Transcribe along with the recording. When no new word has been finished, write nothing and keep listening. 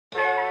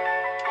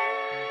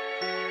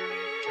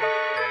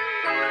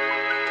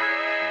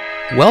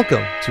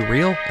Welcome to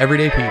Real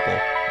Everyday People,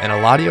 an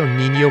Eladio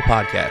Nino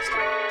podcast.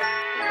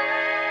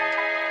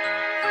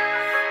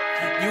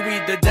 You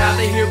either die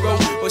the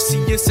hero or see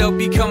yourself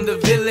become the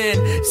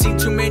villain. Seen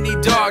too many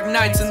dark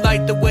nights and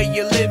like the way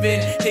you're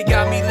living. It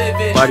got me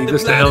living. Buddy,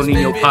 this is the El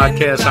Nino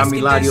podcast. I'm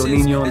Eladio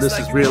Nino, and this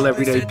is Real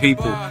Everyday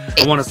People.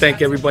 I want to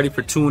thank everybody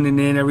for tuning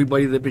in,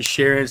 everybody that's been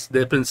sharing,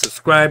 that's been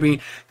subscribing,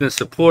 that's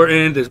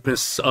supporting, that's been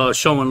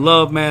showing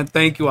love, man.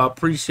 Thank you. I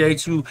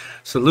appreciate you.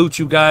 Salute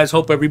you guys.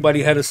 Hope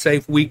everybody had a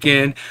safe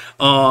weekend.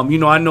 I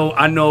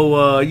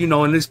know,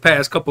 in this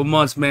past couple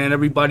months, man,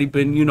 everybody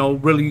been,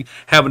 really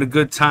having a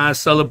good time,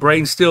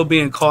 celebrating, still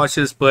being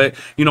cautious, but,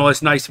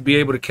 it's nice to be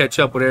able to catch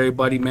up with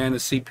everybody, man, to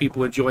see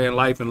people enjoying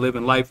life and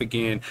living life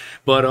again.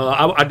 But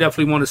I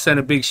definitely want to send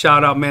a big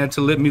shout out, man,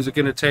 to Lit Music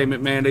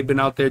Entertainment, man. They've been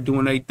out there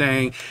doing their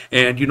thing.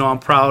 And, I'm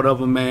proud of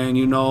them, man,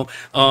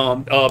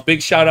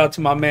 Big shout out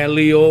to my man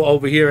Leo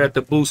over here at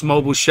the Boost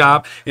Mobile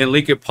Shop in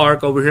Lincoln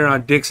Park over here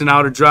on Dixon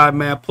Outer Drive,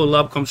 man. Pull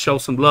up, come show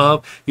some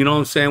love. You know what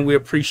I'm saying? We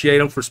appreciate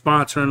them for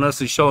sponsoring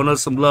us and showing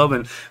us some love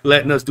and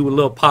letting us do a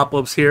little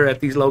pop-ups here at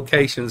these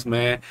locations,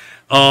 man.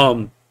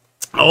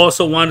 I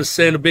also want to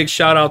send a big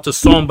shout out to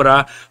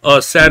Sombra.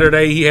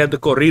 Saturday, he had the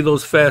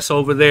Corridos Fest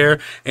over there.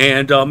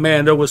 And,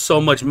 man, there was so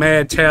much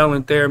mad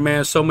talent there,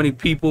 man. So many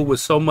people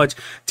with so much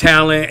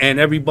talent and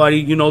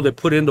everybody, that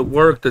put in the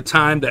work, the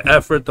time, the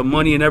effort, the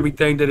money and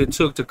everything that it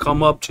took to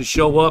come up, to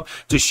show out.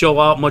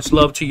 Much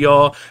love to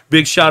y'all.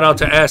 Big shout out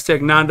to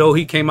Aztec Nando.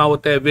 He came out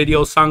with that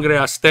video, Sangre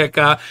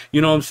Azteca.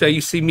 You know what I'm saying?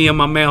 You see me and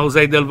my man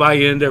Jose Del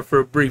Valle in there for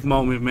a brief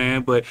moment,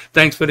 man. But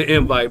thanks for the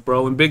invite,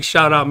 bro. And big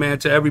shout out, man,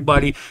 to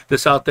everybody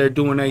that's out there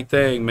doing their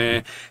thing,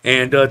 man.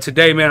 And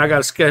today, man, I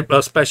got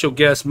a special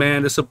guest,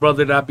 man. This is a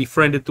brother that I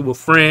befriended through a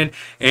friend,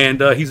 and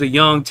he's a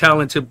young,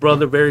 talented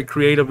brother, very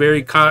creative,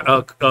 very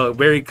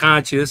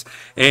conscious.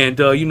 And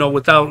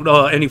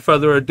without any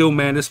further ado,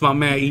 man, this is my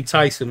man E.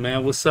 Tyson,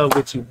 man. What's up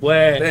with you,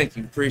 boy? Thank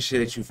you.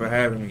 Appreciate you for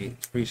having me.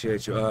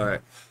 Appreciate you. I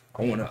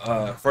want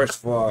to first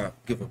of all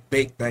give a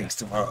big thanks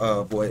to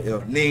my boy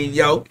El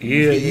Nino.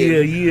 Yeah.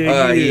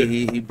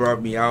 He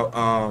brought me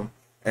out.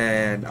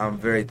 And I'm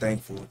very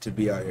thankful to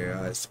be out here.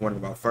 It's one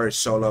of my first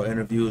solo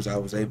interviews I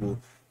was able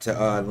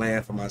to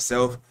land for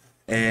myself,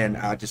 and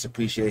I just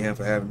appreciate him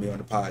for having me on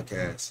the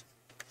podcast.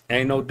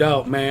 Ain't no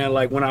doubt, man.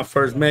 Like when I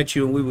first met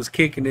you and we was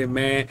kicking it,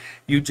 man,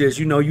 you just,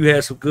 you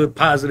had some good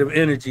positive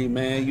energy,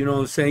 man. You know what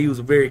I'm saying? You was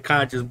a very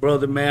conscious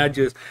brother, man.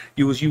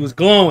 You was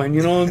glowing,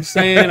 you know what I'm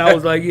saying? I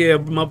was like, yeah,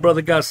 my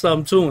brother got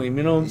something to him,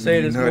 you know what I'm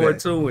saying? There's more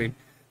to him.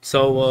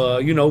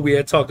 So, we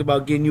had talked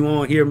about getting you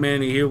on here,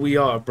 man, and here we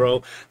are,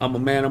 bro. I'm a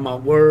man of my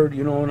word,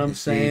 you know what I'm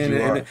saying?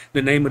 And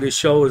the name of this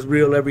show is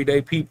Real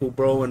Everyday People,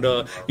 bro. And,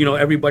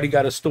 everybody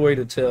got a story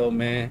to tell,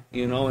 man,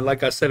 and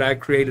like I said, I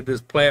created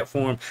this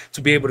platform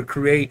to be able to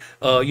create,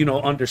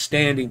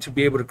 understanding, to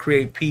be able to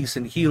create peace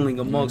and healing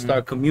amongst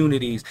our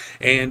communities.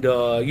 And,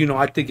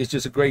 I think it's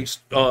just a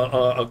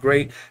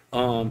great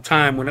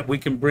time when we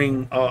can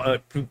bring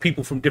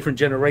people from different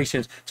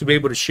generations to be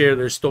able to share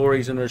their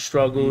stories and their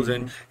struggles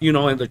and,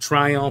 and the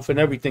triumph and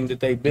everything that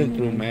they've been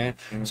through, man.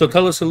 So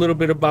tell us a little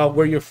bit about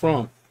where you're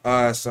from.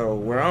 So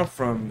where I'm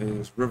from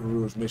is River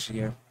Rouge,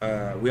 Michigan.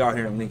 We out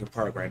here in Lincoln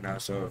Park right now.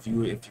 So if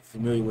you're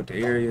familiar with the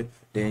area,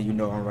 then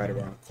I'm right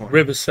around the corner.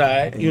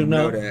 Riverside, and you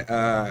know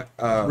that.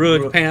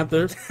 Rouge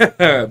Panthers.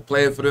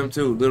 Played for them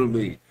too, Little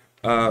League.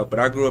 But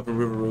I grew up in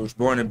River Rouge,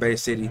 born in Bay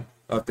City,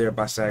 up there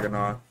by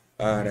Saginaw.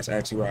 That's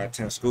actually where I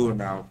attend school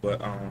now.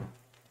 But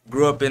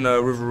grew up in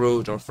River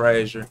Rouge on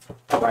Fraser,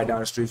 right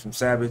down the street from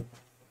Sabbath.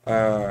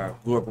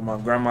 Grew up with my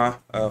grandma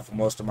for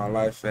most of my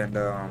life, and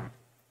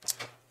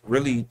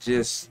really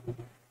just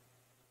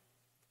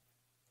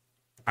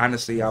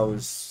honestly, I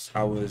was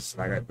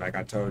like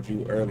I told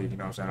you earlier, you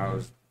know what I'm saying, I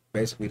was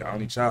basically the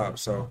only child,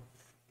 so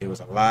it was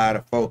a lot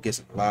of focus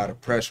and a lot of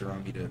pressure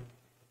on me to.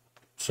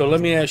 So let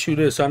me ask you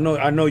this: I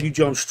know you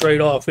jumped straight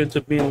off into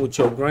being with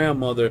your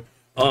grandmother.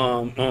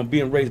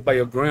 Being raised by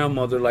your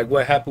grandmother, like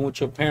what happened with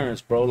your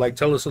parents, bro? Like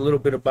tell us a little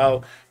bit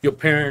about your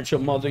parents,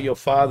 your mother, your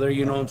father,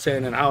 you know what I'm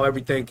saying, and how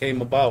everything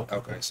came about.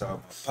 Okay,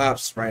 so my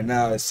pops right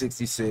now is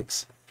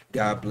 66.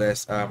 God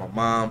bless. My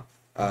mom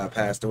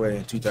passed away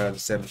in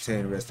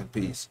 2017. Rest in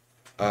peace.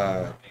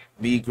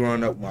 Me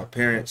growing up with my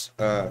parents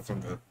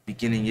from the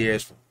beginning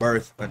years, from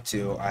birth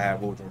until I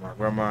had moved with my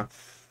grandma,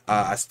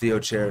 I still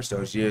cherish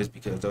those years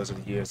because those are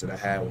the years that I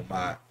had with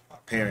my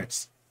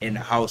parents in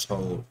the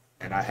household,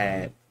 and I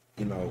had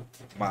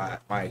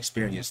my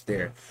experience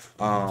there.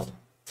 My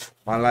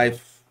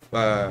life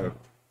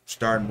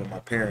starting with my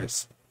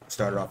parents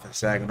started off in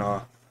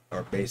Saginaw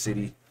or Bay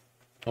City,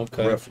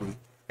 roughly,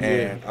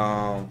 and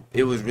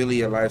it was really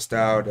a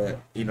lifestyle that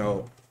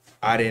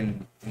I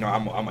didn't.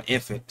 I'm an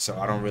infant, so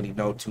I don't really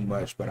know too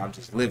much, but I'm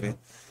just living.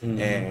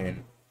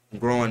 And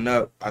growing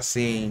up, I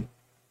seen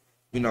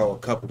a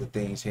couple of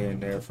things here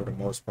and there for the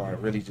most part.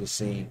 Really just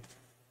seen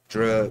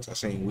drugs. I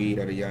seen weed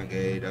at a young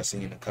age. I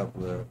seen a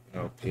couple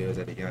of pills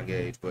at a young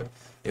age, but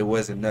it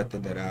wasn't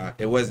nothing that I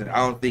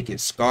don't think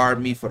it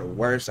scarred me for the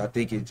worst. I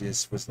think it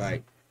just was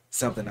like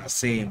something I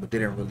seen but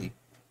didn't really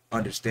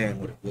understand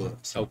what it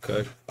was.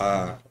 Okay.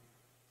 Uh,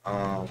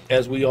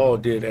 As we all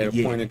did at a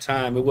Yeah. point in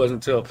time. It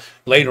wasn't until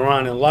later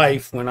on in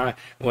life when I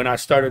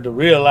started to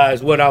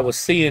realize what I was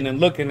seeing and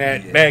looking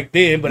at Yeah. back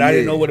then, but I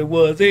didn't know Yeah. what it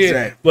was then.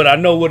 Exactly. But I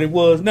know what it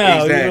was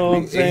now. exactly, You know what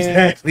I'm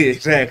saying?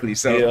 exactly.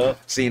 So Yeah.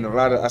 seen a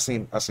lot of I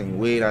seen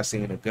weed, I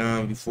seen a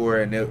gun before,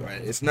 and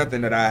it's nothing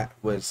that I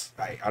was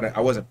like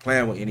I wasn't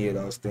playing with any of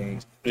those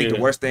things. I think Yeah.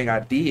 the worst thing I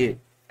did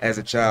as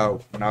a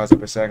child when I was up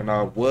in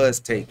Saginaw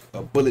was take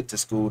a bullet to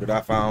school that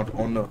I found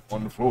on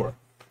the floor,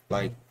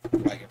 like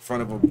in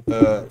front of a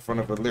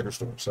liquor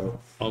store. So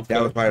Okay.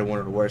 that was probably one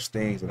of the worst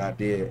things that I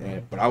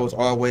did. But I was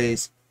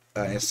always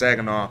in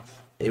Saginaw.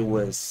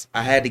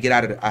 I had to get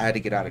out of there.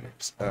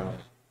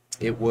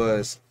 It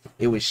was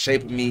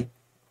shaping me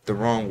the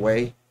wrong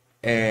way,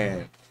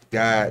 and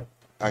God,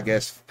 I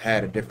guess,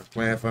 had a different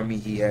plan for me.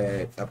 He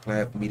had a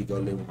plan for me to go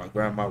live with my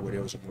grandma where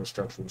there was a more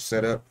structural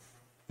setup,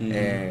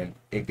 and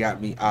it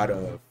got me out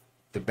of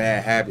the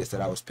bad habits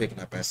that I was picking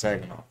up at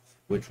Saginaw,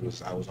 which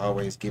was I was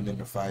always getting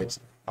into fights.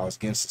 I was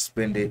getting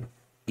suspended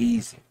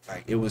easy.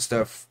 Like, it was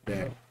stuff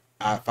that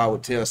if I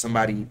would tell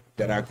somebody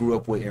that I grew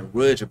up with in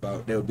Ridge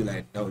about, they would be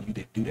like, "No, you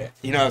didn't do that."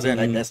 You know what I'm saying?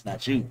 Like, that's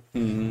not you.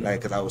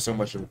 Like, because I was so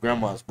much of a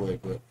grandma's boy.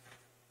 But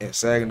in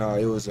Saginaw,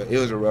 it was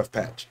a rough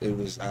patch. It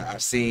was I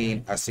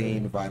seen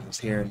violence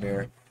here and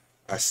there.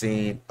 I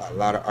seen a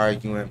lot of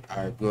arguing.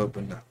 I grew up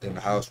in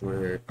the house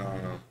where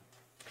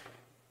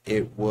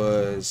it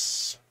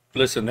was.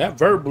 Listen, that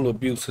verbal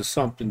abuse is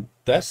something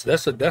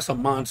that's a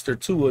monster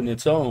too in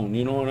its own.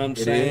 You know what I'm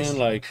saying? is.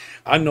 Like,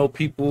 I know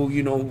people,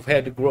 who've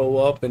had to grow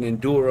up and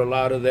endure a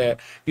lot of that,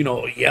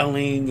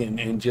 yelling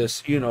and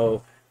just,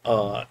 it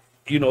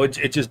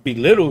just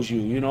belittles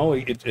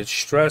you. It's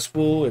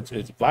stressful.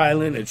 It's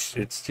violent.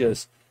 It's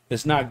just.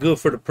 It's not good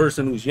for the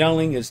person who's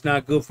yelling. It's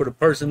not good for the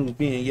person who's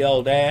being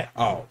yelled at.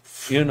 Oh,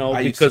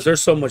 Because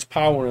there's so much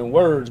power in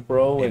words,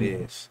 bro. It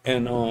is.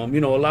 And a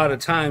lot of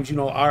times,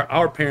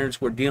 our parents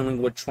were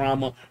dealing with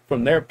trauma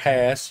from their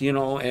past,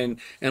 and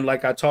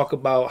like I talk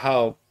about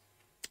how,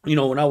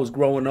 when I was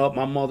growing up,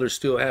 my mother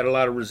still had a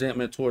lot of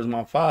resentment towards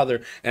my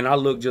father, and I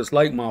looked just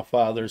like my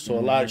father.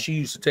 So she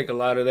used to take a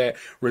lot of that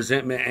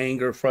resentment,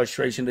 anger,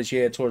 frustration that she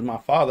had towards my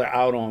father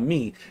out on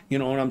me. You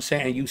know what I'm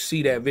saying? You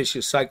see that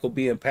vicious cycle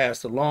being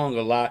passed along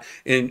a lot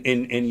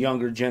in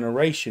younger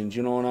generations.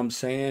 You know what I'm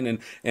saying?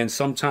 And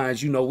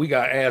sometimes, we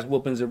got ass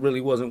whoopings that really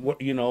wasn't,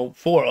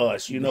 for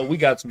us. We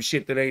got some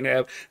shit that ain't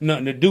have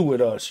nothing to do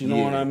with us. You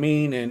know what I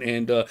mean?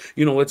 And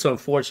it's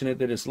unfortunate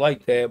that it's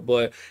like that,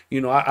 but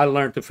I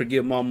learned to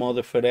forgive my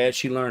mother for that.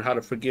 She learned how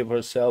to forgive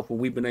herself, and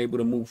we've been able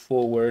to move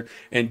forward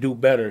and do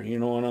better. You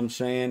know what I'm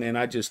saying? And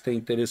I just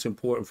think that it's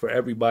important for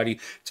everybody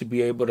to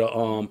be able to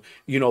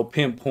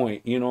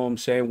pinpoint, what I'm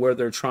saying, where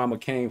their trauma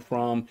came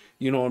from,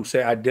 what I'm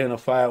saying,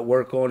 identify it,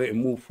 work on it,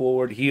 and move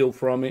forward, heal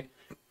from it,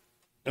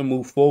 and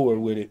move forward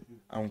with it.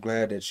 I'm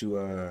glad that you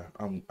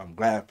I'm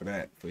glad for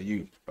that for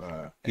you.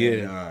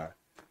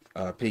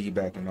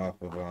 Piggybacking off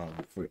of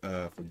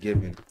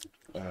forgiving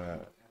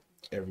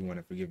everyone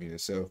and forgiving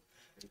yourself.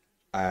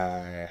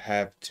 I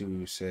have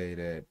to say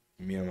that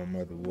me and my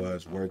mother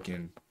was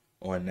working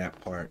on that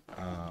part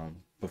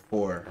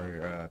before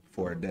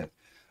her death.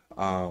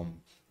 I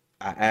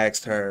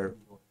asked her,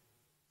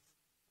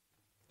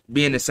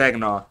 being in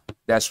Saginaw,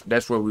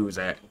 that's where we was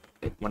at.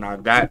 When I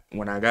got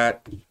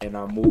and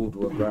I moved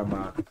with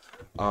grandma.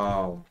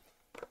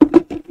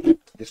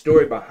 The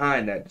story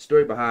behind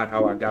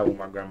how I got with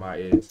my grandma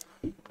is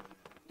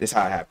this: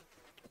 how it happened.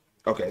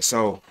 Okay,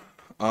 so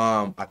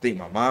I think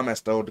my mom had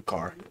stole the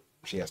car.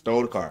 She had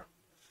stole the car.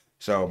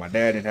 So my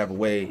dad didn't have a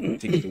way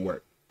to get to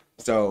work.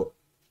 So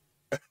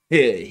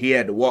he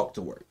had to walk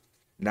to work.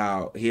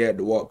 Now, he had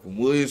to walk from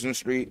Williamson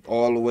Street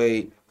all the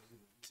way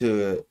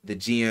to the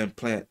GM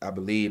plant, I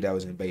believe that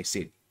was in Bay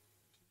City.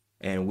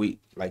 And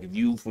if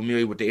you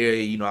familiar with the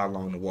area, you know how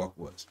long the walk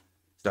was.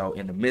 So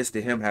in the midst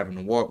of him having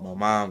to walk, my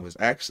mom was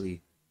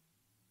actually,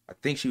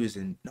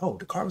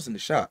 the car was in the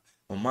shop.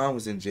 My mom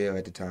was in jail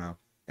at the time,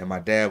 and my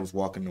dad was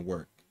walking to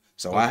work.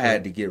 So okay. I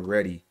had to get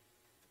ready.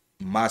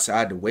 I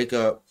had to wake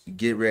up,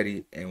 get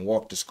ready, and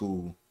walk to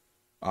school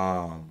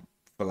for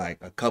like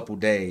a couple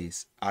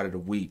days out of the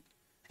week.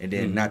 And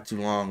then not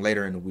too long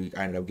later in the week,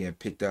 I ended up getting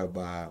picked up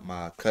by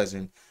my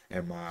cousin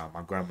and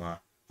my grandma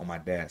on my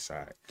dad's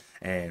side.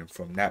 And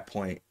from that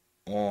point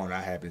on,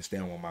 I have been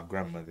staying with my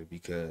grandmother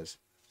because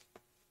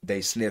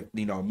they sniffed,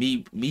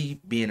 me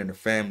being in a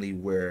family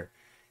where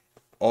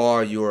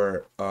all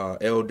your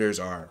elders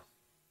are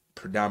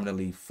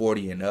predominantly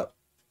 40 and up,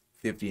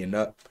 50 and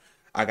up.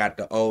 I got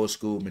the old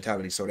school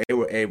mentality, so they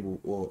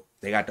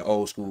got the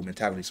old school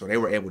mentality, so they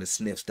were able to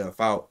sniff stuff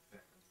out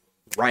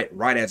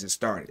right as it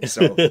started.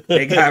 So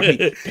they got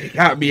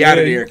me out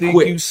of there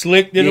quick. You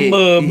slicked in the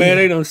mud, man.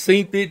 They done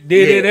synced it,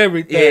 did it,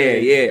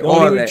 everything. Yeah.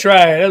 Don't even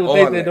try it. That's what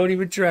they said. Don't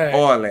even try it.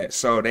 All that.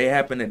 So they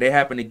happen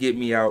to get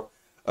me out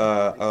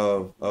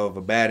of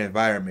a bad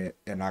environment,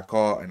 and I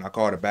call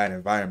a bad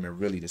environment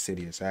really the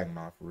city of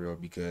Saginaw for real,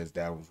 because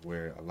that was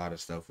where a lot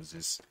of stuff was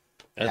just.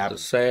 That's the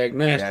Sag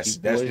nasty.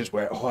 That's just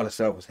where all the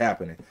stuff was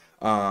happening.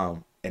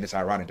 And it's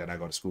ironic that I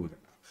go to school there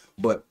now.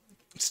 But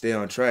stay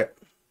on track.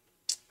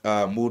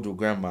 Moved with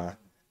grandma,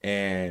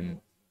 and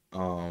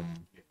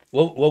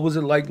What was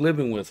it like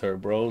living with her,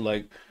 bro?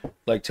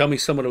 Like tell me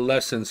some of the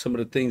lessons, some of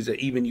the things that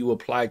even you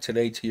apply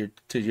today to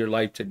your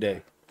life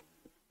today.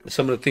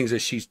 Some of the things that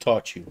she's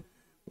taught you.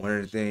 one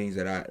of the things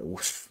that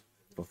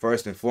but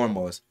first and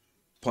foremost,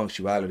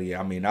 punctuality.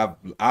 I mean, I've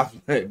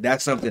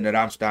that's something that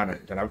I'm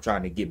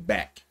trying to get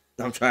back.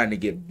 I'm trying to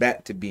get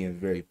back to being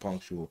very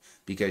punctual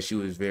because she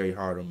was very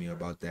hard on me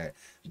about that,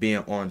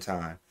 being on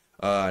time.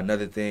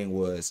 Another thing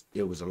was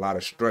it was a lot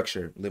of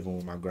structure living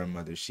with my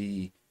grandmother.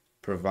 She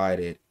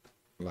provided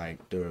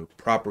like the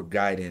proper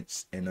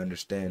guidance and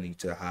understanding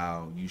to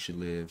how you should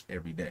live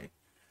every day.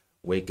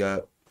 Wake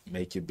up,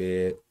 make your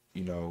bed,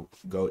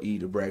 go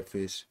eat a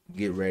breakfast,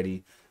 get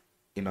ready,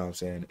 what I'm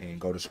saying, and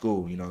go to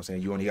school. You know what I'm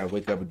saying? You only got to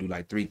wake up and do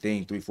like 4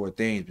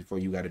 things before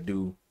you got to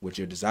do what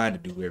you're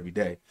designed to do every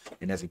day.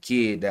 And as a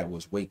kid, that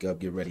was wake up,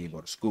 get ready, and go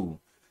to school.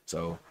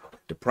 So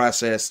the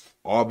process,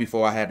 all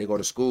before I had to go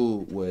to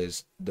school,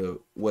 was the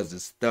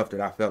stuff that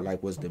I felt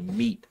like was the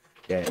meat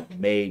that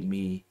made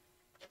me,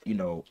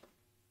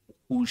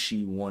 who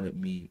she wanted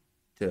me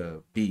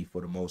to be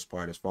for the most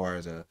part, as far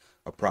as a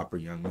proper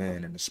young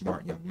man and a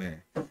smart young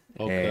man.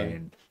 Okay.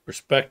 And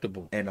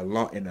respectable. And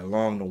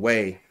along the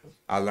way,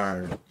 I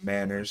learned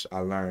manners.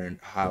 I learned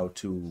how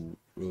to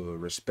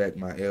respect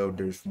my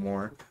elders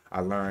more.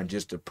 I learned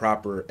just the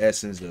proper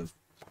essence of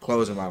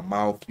closing my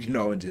mouth,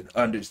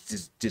 and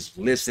just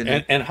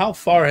listening. And how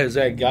far has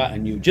that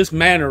gotten you? Just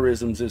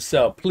mannerisms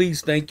itself.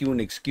 Please, thank you,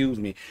 and excuse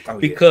me. Oh, yeah.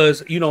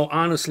 Because,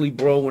 honestly,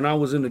 bro, when I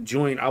was in the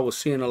joint, I was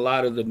seeing a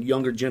lot of the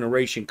younger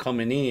generation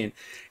coming in.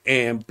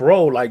 And,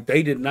 bro, like,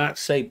 they did not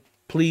say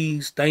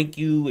please, thank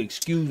you,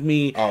 excuse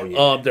me. Oh,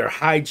 yeah. Their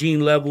hygiene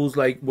levels,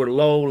 like, were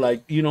low.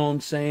 Like, you know what I'm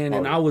saying?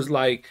 And yeah. I was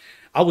like,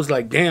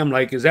 damn,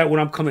 like, is that what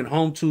I'm coming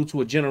home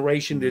to a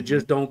generation that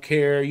just don't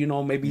care?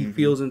 Maybe he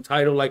feels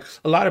entitled. Like,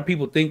 a lot of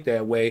people think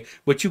that way,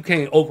 but you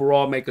can't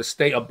overall make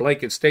a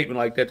blanket statement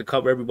like that to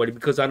cover everybody,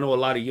 because I know a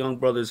lot of young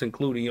brothers,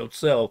 including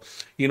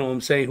yourself, you know what I'm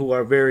saying, who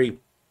are very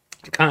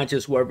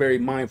conscious, who are very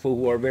mindful,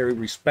 who are very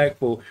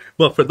respectful.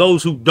 But for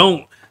those who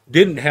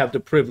didn't have the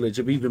privilege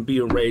of even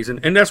being raised,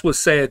 and that's what's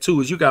sad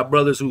too, is you got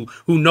brothers who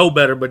know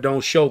better but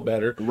don't show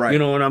better. Right. You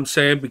know what I'm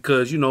saying?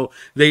 Because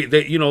they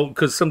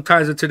because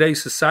sometimes in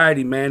today's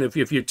society, man, if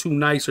you're too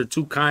nice or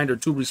too kind or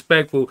too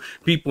respectful,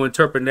 people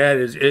interpret that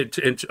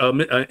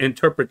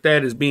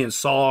as being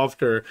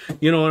soft, or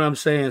you know what I'm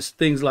saying,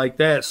 things like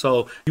that.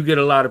 So you get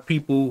a lot of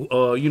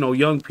people,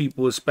 young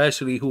people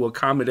especially, who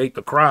accommodate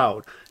the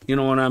crowd. You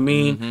know what I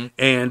mean?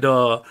 And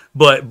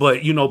but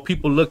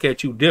people look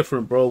at you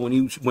different, bro, when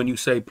you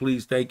say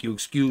please, thank you,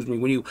 excuse me,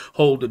 when you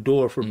hold the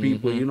door for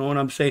people. You know what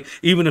I'm saying?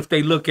 Even if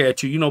they look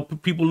at you,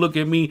 people look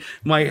at me,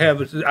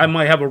 I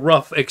might have a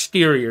rough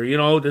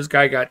exterior. This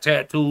guy got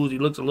tattoos, he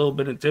looks a little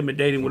bit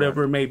intimidating,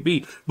 whatever it may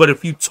be. But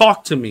if you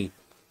talk to me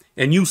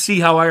and you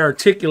see how I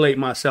articulate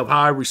myself,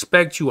 how I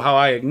respect you, how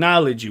I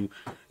acknowledge you,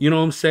 you know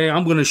what I'm saying?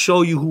 I'm going to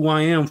show you who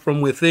I am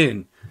from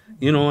within.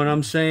 You know what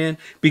I'm saying?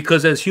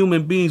 Because as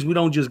human beings, we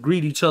don't just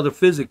greet each other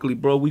physically,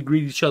 bro. We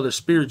greet each other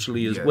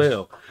spiritually as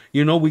well.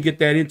 We get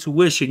that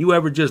intuition. You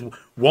ever just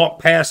walk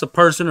past a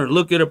person or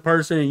look at a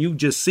person and you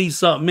just see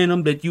something in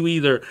them that you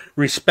either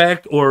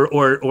respect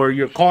or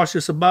you're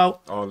cautious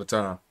about? All the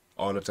time.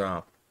 A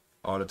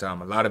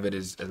lot of it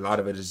is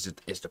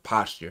just, it's the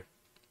posture.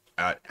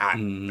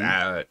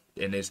 And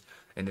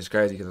it's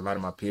crazy because a lot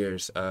of my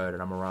peers that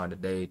I'm around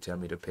today tell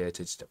me to pay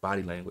attention to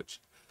body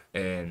language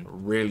and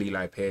really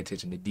like pay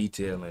attention to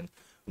detail. And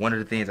one of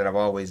the things that I've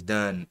always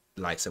done,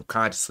 like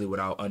subconsciously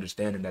without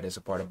understanding that it's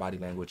a part of body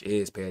language,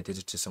 is pay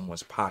attention to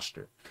someone's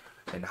posture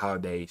and how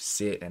they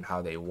sit and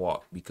how they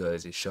walk,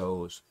 because it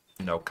shows,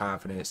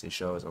 confidence. It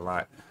shows a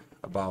lot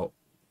about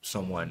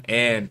someone.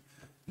 And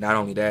not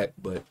only that,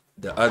 but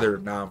the other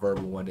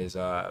nonverbal one is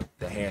the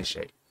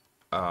handshake.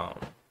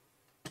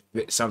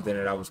 Something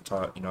that I was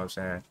taught, you know what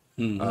I'm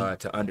saying,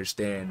 to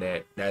understand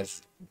that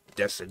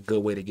that's a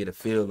good way to get a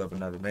feel of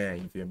another man.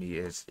 You feel me?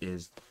 Is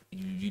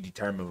you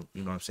determine,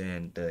 you know what I'm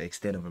saying, the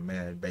extent of a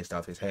man based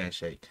off his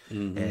handshake,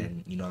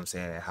 and you know what I'm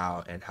saying,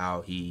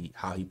 how he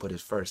put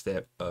his first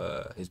step,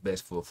 his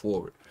best foot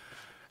forward,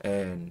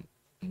 and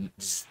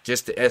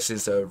just the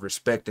essence of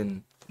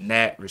respecting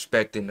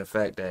the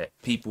fact that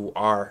people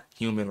are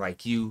human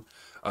like you,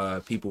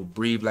 people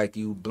breathe like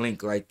you,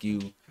 blink like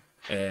you,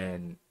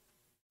 and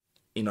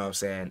you know what I'm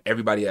saying,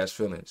 everybody has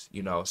feelings,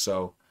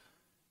 so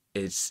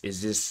is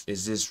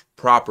this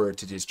proper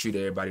to just treat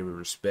everybody with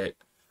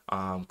respect,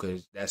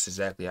 because that's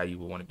exactly how you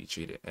would want to be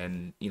treated.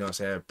 And you know what I'm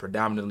saying,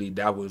 predominantly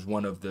that was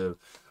one of the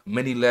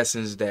many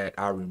lessons that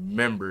I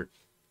remembered,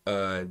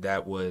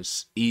 that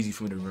was easy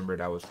for me to remember,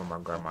 that was from my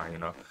grandma,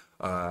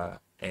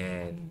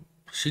 and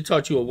she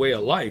taught you a way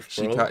of life,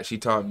 bro. She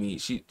taught me,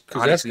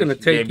 because that's gonna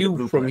take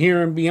you from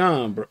here and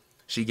beyond, bro.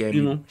 She gave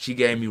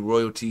me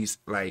royalties,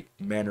 like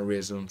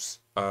mannerisms,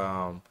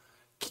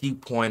 key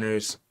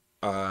pointers.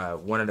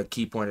 One of the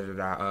key pointers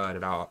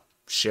that I'll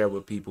share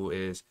with people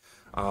is,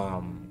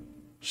 I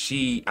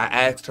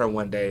asked her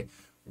one day,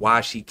 why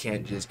she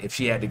can't just, if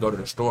she had to go to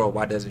the store,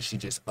 why doesn't she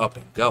just up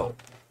and go?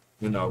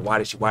 You know,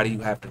 why do you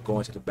have to go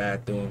into the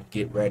bathroom,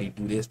 get ready,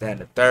 do this, that, and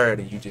the third,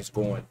 and you just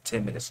going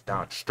 10 minutes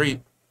down the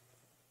street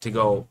to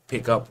go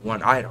pick up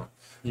one item?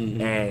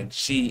 And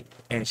she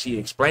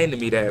explained to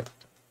me that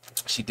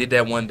she did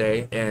that one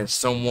day, and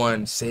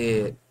someone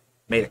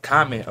made a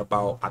comment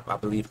about, I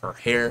believe, her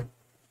hair,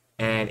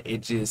 and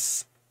it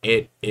just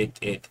it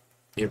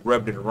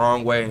rubbed her the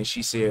wrong way, and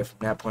she said from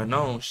that point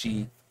on,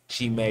 she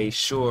made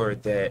sure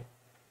that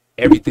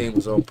everything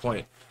was on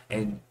point.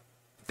 And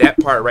that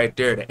part right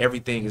there, that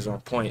everything is on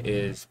point,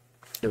 is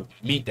the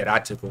meat that I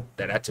took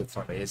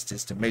from it. It's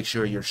just to make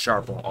sure you're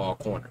sharp on all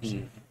corners.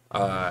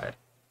 I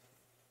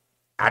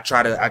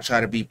try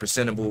to be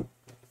presentable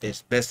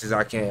as best as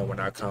I can when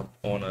I come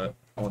on a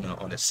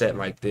set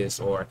like this,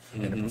 or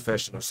in a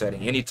professional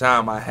setting.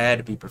 Anytime I had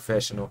to be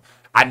professional,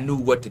 I knew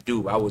what to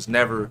do. I was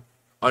never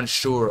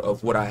unsure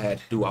of what I had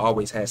to do. I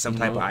always had some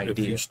type of idea. If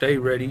you stay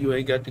ready, you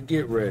ain't got to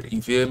get ready.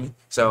 You feel me?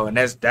 So, and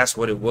that's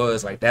what it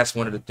was. Like, that's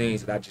one of the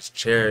things that I just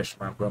cherish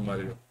my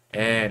grandmother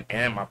and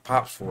my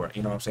pops for.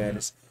 You know what I'm saying?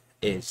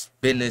 It's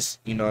business.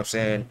 You know what I'm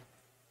saying?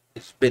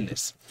 It's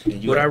business.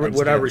 What I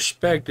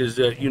respect is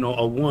that, you know,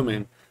 a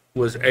woman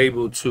was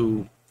able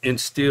to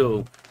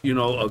instill, you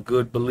know, a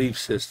good belief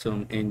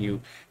system in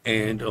you,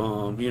 and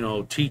you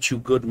know, teach you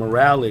good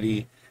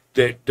morality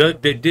that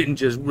didn't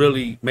just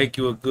really make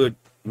you a good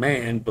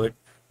man, but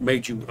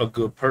made you a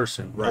good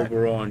person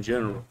overall in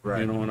general.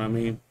 You know what I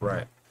mean?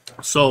 Right.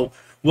 So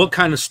what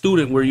kind of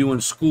student were you in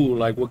school?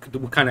 Like,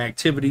 what kind of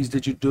activities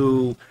did you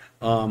do?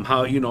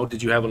 How, you know,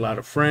 did you have a lot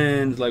of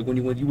friends? Like, when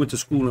you went to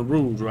school in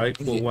Rouge, right,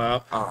 for a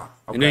while? Okay.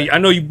 And then I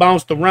know you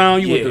bounced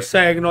around. You went to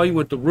Saginaw, you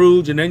went to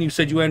Rouge, and then you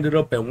said you ended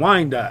up at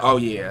Wyandotte. Oh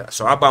yeah,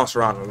 so I bounced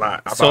around a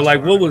lot. So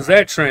like, what was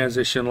that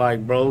transition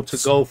like, bro? To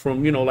go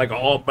from, you know, like an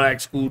all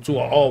black school to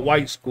an all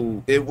white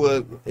school? It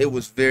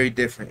was very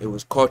different. It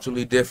was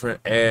culturally different,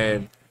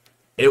 and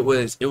it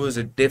was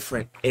a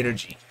different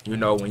energy. You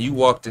know, when I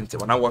walked into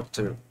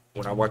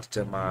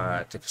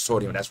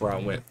Consortium, that's where I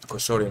went.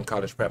 Consortium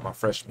College Prep my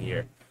freshman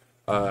year.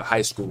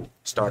 High school.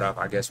 Start off,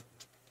 I guess,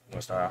 you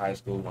want to start out high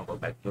school, want to go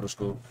back to middle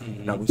school.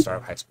 No, we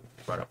started high school.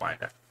 We brought up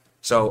Wyandotte.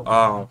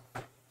 So,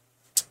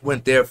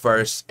 went there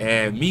first,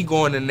 and me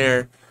going in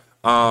there,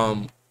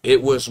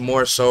 it was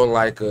more so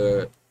like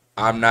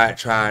I'm not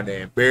trying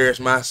to embarrass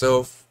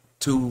myself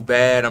too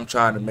bad. I'm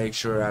trying to make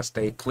sure I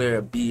stay clear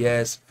of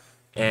BS,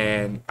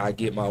 and I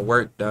get my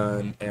work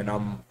done, and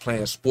I'm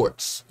playing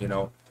sports, you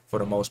know, for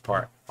the most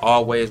part.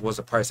 Always was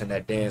a person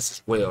that danced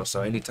as well.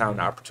 So anytime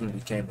the opportunity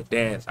came to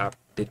dance, I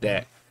did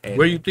that. And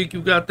where you think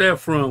you got that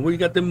from? Where you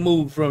got them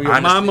moves from? Your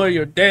mama,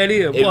 your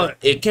daddy, or what?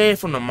 It came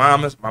from my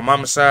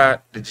mama's side.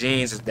 The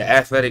genes, the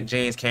athletic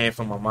genes came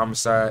from my mama's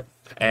side.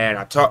 And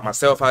I taught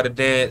myself how to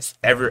dance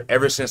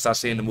ever since I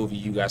seen the movie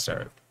You Got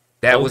Served.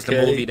 That was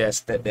the movie that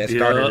started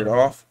it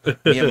off.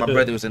 Me and my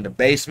brother was in the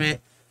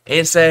basement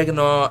in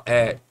Saginaw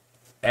at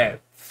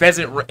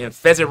Pheasant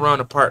Run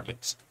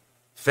Apartments.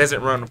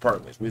 Pheasant Run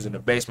Apartments. We was in the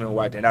basement of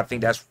White, and I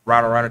think that's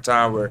right around the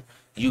time where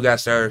You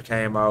Got Served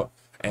came out.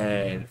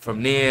 And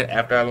from then,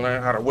 after I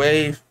learned how to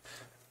wave,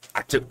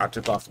 I took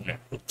off from there.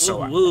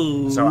 So I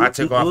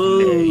took off from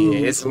there.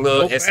 Yeah, it's a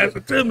little. It's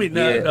to me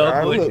now.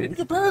 Yeah, we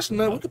can pass it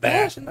now. We can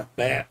pass it now.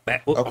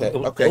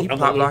 Okay. He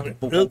pop blocking.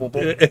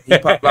 He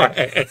pop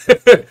blocking.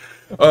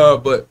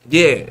 But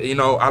yeah, you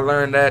know, I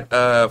learned that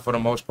for the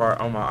most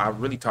part. I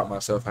really taught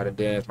myself how to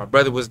dance. My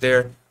brother was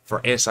there for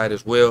insight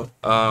as well.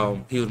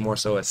 He was more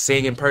so a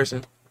singing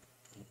person.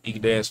 He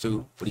can dance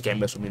too, but he can't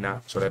mess with me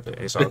now, so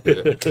it's all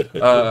good.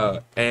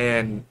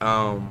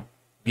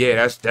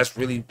 Yeah, that's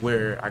really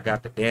where I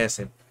got the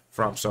dancing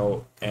from.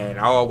 So, and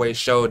I always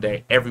showed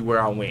that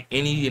everywhere I went,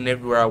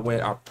 everywhere I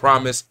went, I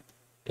promise,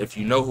 if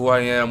you know who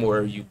I am,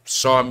 or you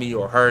saw me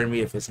or heard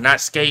me, if it's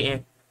not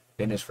skating,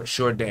 then it's for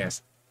sure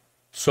dancing.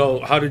 So,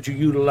 how did you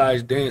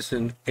utilize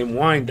dancing in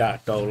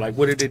Wyandotte though? Like,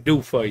 what did it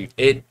do for you?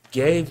 It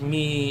gave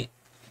me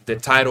the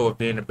title of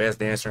being the best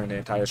dancer in the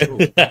entire school.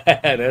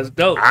 That's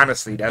dope.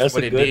 Honestly, that's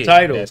what a it good did.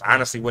 Title. That's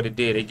honestly what it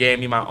did. It gave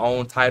me my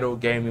own title,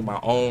 gave me my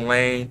own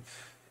lane.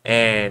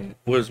 And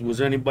was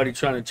anybody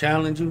trying to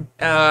challenge you?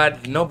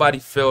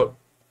 Nobody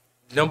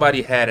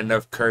had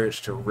enough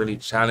courage to really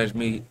challenge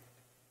me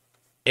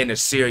in a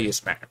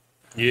serious manner.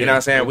 Yeah, you know what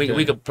I'm saying? Okay.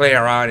 We could play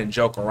around and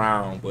joke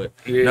around, but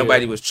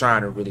nobody was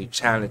trying to really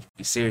challenge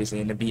me seriously.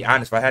 And to be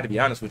honest, if I had to be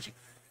honest with you,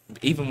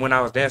 even when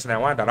I was dancing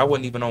at Wyandotte, I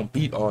wasn't even on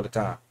beat all the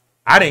time.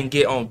 I didn't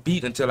get on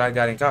beat until I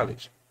got in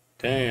college.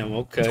 Damn,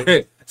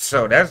 okay.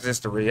 So that's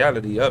just the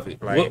reality of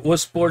it. Like, what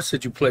sports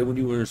did you play when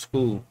you were in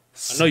school?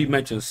 I know you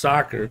mentioned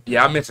soccer.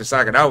 Yeah, I mentioned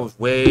soccer. That was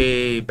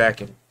way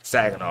back in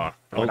Saginaw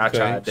when I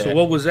tried that. So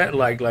what was that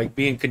like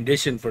being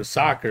conditioned for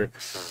soccer?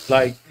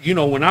 Like, you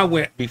know, when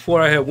I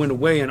before I went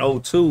away in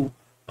 2002,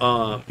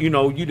 you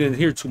know, you didn't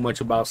hear too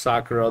much about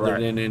soccer other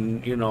than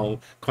in, you know,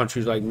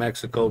 countries like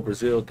Mexico,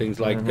 Brazil, things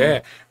like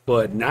that.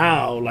 But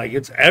now, like,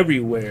 it's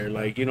everywhere.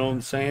 Like, you know what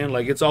I'm saying?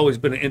 Like, it's always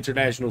been an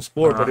international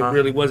sport, but it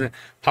really wasn't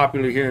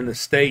popular here in the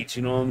States,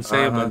 you know what I'm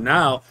saying? But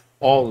now,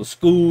 all the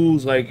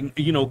schools, like,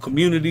 you know,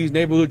 communities,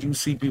 neighborhoods. You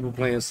see people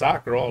playing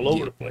soccer all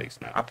over the place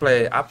now.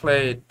 I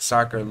played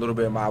soccer a little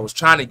bit. I was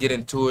trying to get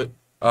into it.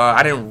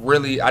 I didn't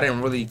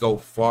really go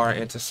far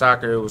into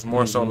soccer. It was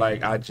more so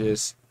like I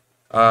just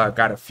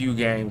got a few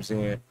games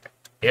in,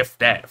 if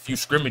that, a few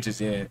scrimmages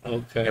in,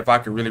 Okay. if I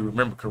could really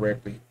remember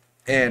correctly.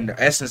 And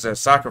the essence of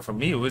soccer for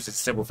me, it was a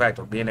simple fact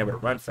of being able to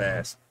run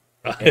fast.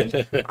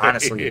 And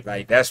honestly,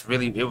 like that's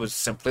really, it was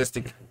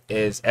simplistic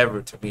as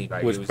ever to me.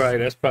 Like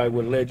That's probably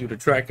what led you to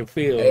track and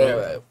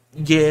field.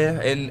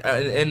 yeah, and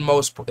in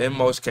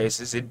most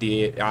cases it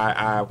did.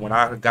 I when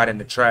I got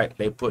into track,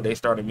 they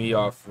started me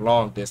off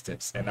long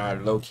distance, and I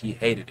low key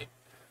hated it.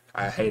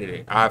 I hated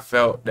it. I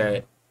felt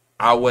that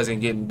I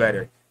wasn't getting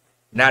better,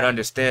 not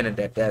understanding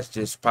that that's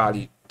just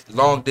probably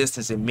long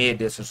distance and mid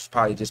distance was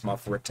probably just my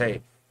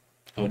forte.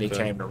 When it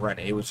came to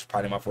running, it was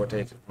probably my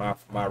forte.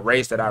 My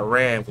race that I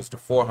ran was the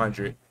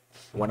 400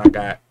 when I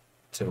got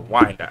to the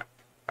Wyandotte.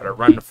 I had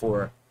run the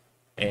 4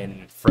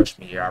 in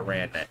freshman year. I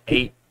ran the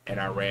 8 and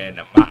I ran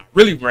the mile.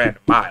 Really ran the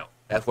mile.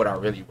 That's what I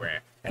really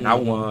ran. And I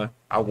won,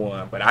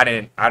 but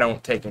I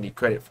don't take any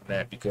credit for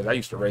that because I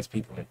used to race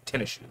people in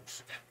tennis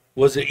shoes.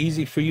 Was it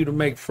easy for you to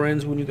make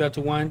friends when you got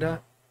to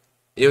Wyandotte?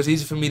 It was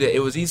easy for me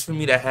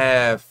to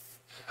have,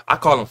 I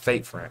call them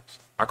fake friends.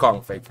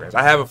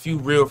 I have a few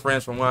real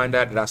friends from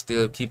Wyandotte that I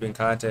still keep in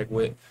contact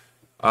with.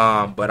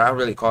 But I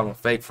really call them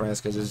fake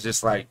friends because it's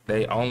just like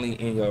they only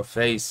in your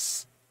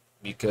face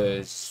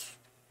because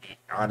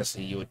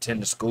honestly you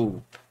attend the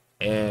school.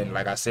 And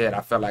like I said,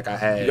 I felt like I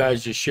had, you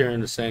guys just sharing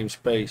the same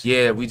space.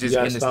 yeah, we just You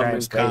got in the something same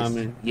in space.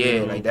 common, Yeah, you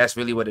know? like that's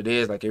really what it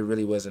is. Like it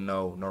really wasn't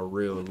no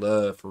real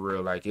love for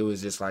real. Like it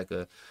was just like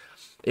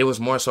it was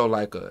more so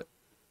like a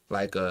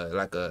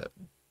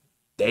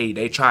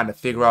they trying to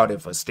figure out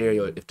if the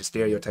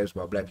stereotypes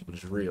about black people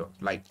is real,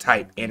 like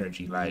type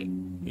energy. Like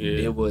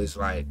it was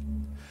like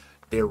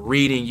they're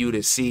reading you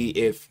to see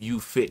if you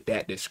fit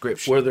that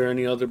description. Were there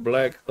any other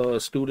black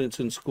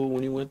students in school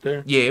when you went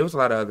there? Yeah, it was a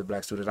lot of other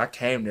black students. I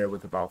came there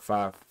with about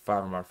five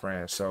of my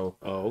friends. So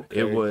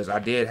okay. it was I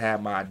did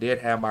have my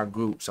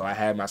group. So I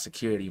had my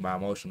security, my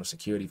emotional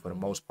security for the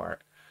most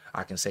part.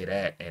 I can say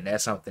that, and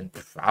that's something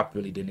I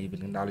really didn't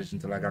even acknowledge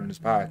until I got on this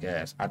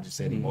podcast. I just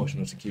said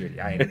emotional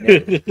security. I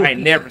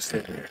ain't never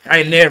said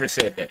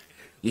that.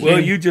 You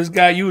Well, you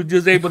were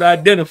just able to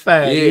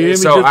identify it. You hear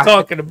me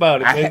talking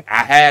about it, man.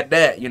 I had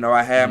that,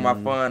 I had my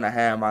fun, I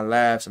had my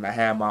laughs, and I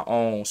had my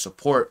own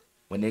support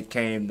when it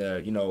came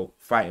to,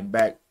 fighting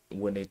back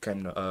when it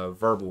came to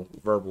verbal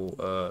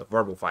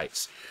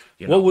fights.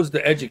 What was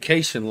the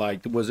education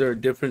like? Was there a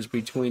difference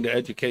between the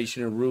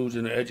education in Rouge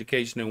and the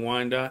education in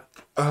Wyandotte?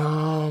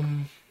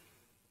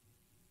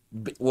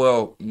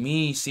 Well,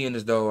 me seeing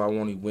as though I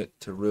only went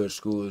to real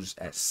schools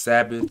at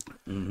Sabbath,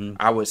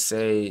 I would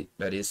say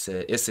that it's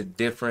a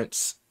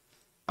difference.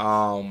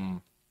 I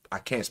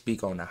can't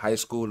speak on the high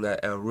school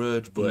at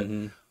Rouge, but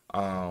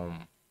I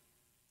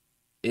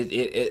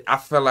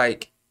feel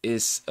like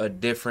it's a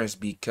difference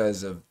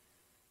because of,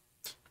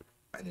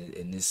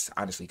 and this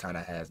honestly kind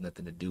of has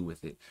nothing to do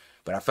with it,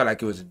 but I felt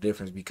like it was a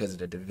difference because of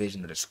the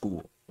division of the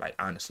school, like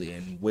honestly,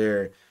 and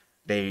where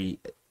they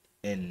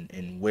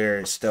and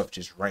where stuff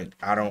just ranked.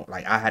 I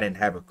didn't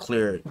have a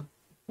clear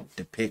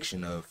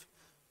depiction of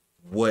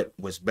what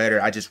was better.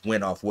 I just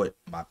went off what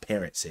my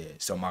parents said.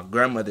 So my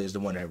grandmother is the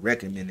one that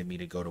recommended me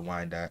to go to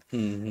Wyandotte,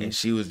 and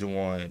she was the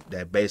one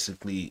that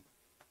basically,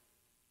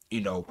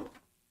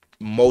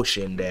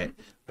 motioned that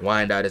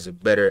Wyandotte is a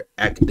better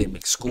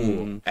academic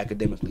school,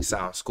 academically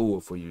sound school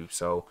for you.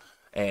 So,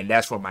 and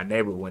that's where my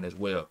neighbor went as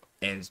well.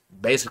 And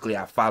basically,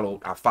 I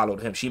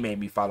followed him. She made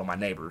me follow my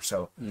neighbor.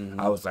 So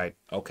I was like,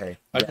 okay.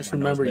 I just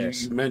remember you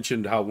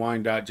mentioned how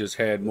Wyandotte just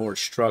had more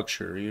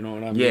structure. You know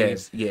what I mean?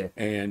 Yes, yeah.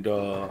 And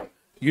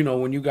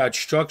when you got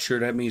structure,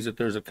 that means that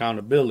there's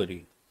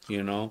accountability.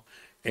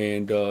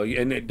 And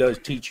it does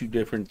teach you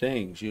different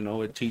things.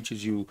 It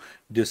teaches you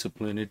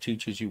discipline. It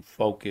teaches you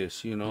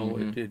focus.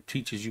 It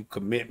teaches you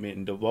commitment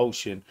and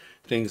devotion,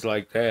 things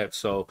like that.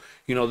 So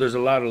there's a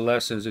lot of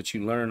lessons that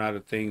you learn out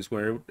of things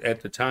where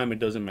at the time it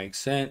doesn't make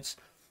sense,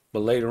 but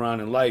later on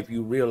in life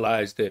you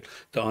realize that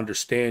the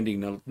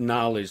understanding, the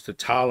knowledge, the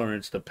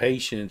tolerance, the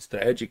patience,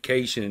 the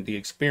education, the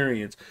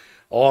experience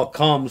all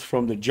comes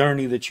from the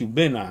journey that you've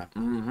been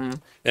on.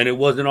 And it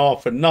wasn't all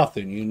for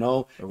nothing,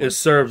 it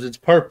serves its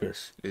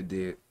purpose. It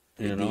did.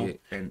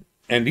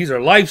 And these are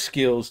life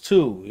skills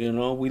too.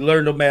 We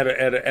learned them at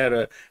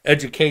a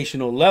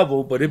educational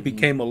level, but it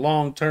became a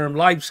long-term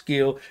life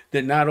skill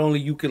that not only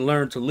you can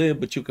learn to live,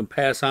 but you can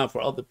pass on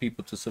for other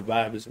people to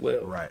survive as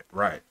well.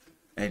 Right.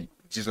 And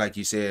just like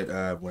you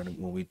said, when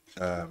we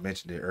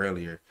mentioned it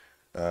earlier,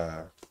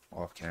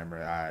 off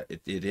camera,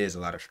 it is a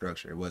lot of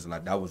structure. It was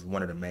like that was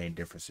one of the main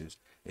differences.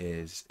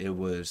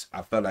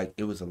 I felt like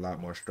it was a lot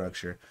more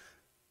structure.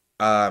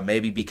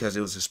 Maybe because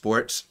it was a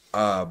sports,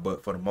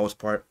 but for the most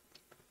part,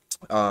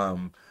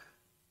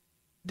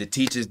 the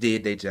teachers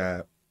did their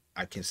job.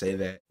 I can say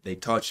that they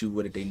taught you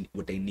what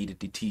they needed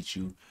to teach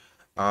you,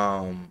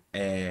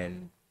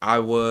 and I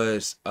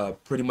was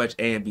pretty much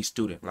A and B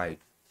student. Like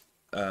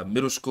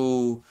middle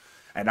school,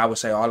 And I would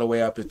say all the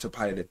way up into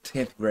probably the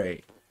 10th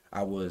grade,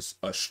 I was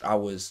a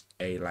studious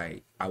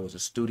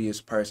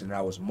person, and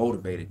I was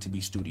motivated to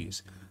be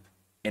studious.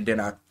 And then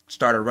I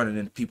started running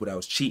into people that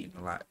was cheating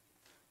a lot.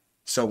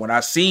 So when I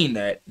seen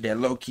that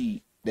low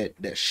key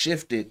that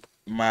shifted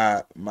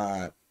my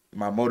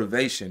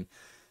motivation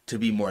to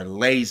be more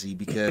lazy,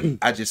 because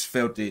I just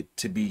felt it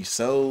to be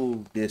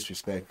so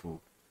disrespectful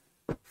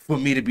for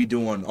me to be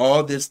doing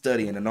all this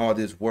studying and all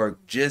this work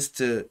just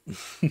to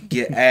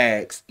get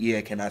asked, yeah,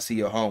 can I see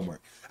your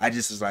homework? I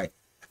just was like,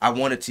 I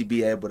wanted to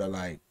be able to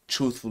like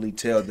truthfully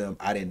tell them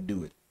I didn't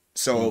do it.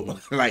 So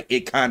like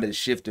it kind of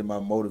shifted my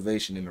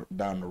motivation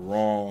down the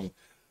wrong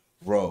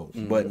road.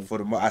 But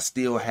for I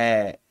still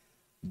had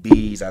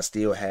B's. I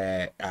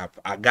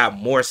got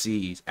more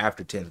C's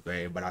after 10th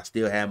grade, but I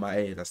still had my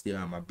A's. I still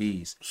had my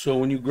B's. So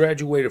when you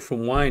graduated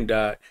from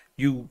Wyandotte,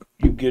 you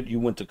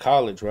went to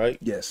college, right?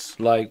 Yes.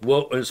 Like,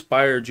 what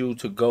inspired you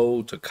to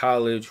go to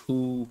college?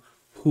 Who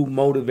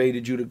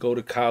motivated you to go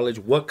to college?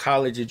 What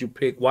college did you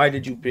pick? Why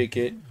did you pick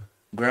it?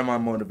 Grandma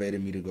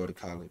motivated me to go to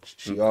college.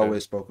 She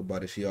always spoke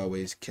about it. She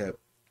always kept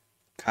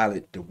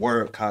college, the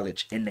word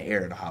college, in the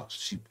air of the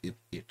house. It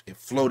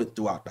floated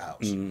throughout the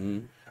house.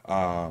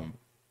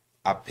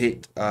 I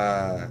picked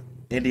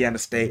Indiana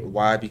State.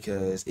 Why?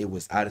 Because it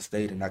was out of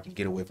state and I can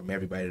get away from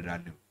everybody that I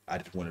knew. I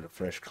just wanted a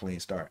fresh,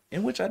 clean start,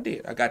 in which I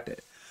did. I got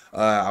that.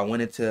 I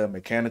went into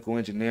mechanical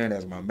engineering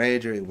as my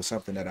major. It was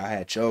something that I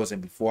had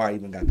chosen before I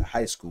even got to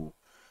high school.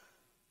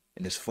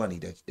 And it's funny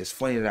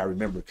that I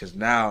remember, because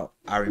now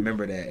I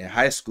remember that in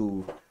high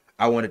school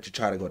I wanted to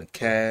try to go to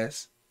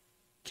Cass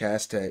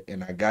Tech,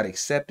 and I got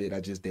accepted.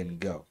 I just didn't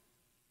go.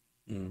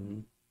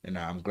 And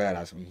I'm glad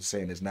I'm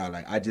saying this now.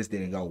 Like, I just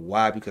didn't go.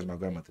 Why? Because my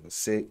grandmother was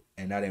sick,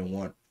 and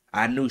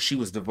I knew she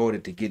was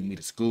devoted to getting me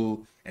to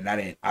school, and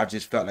I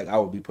just felt like I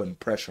would be putting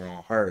pressure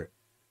on her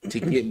to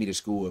get me to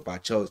school if I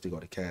chose to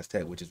go to Cass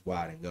Tech, which is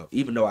why I didn't go.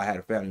 Even though I had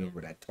a family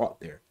member that taught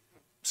there.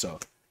 So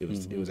it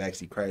was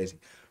actually crazy.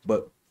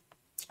 But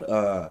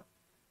I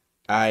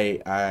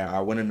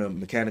went into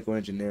mechanical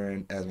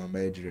engineering as my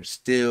major.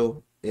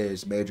 Still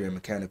is major in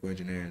mechanical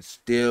engineering.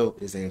 Still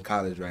is in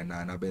college right now,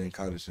 and I've been in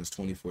college since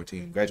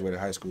 2014. Graduated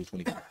high school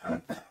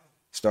 2014.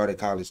 Started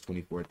college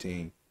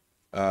 2014.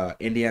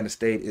 Indiana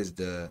State is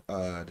the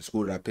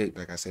school that I picked.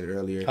 Like I said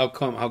earlier. How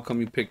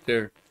come you picked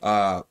there?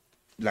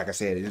 Like I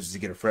said, it was to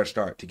get a fresh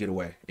start, to get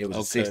away. It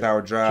was a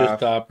 6-hour drive. Just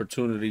the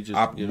opportunity,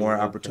 more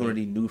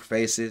opportunity, new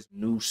faces,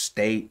 new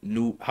state,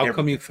 new. How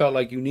come you felt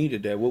like you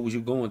needed that? What was you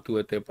going through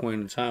at that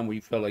point in time where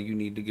you felt like you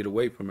needed to get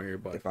away from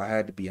everybody? If I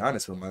had to be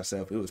honest with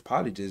myself, it was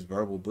probably just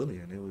verbal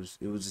bullying. It was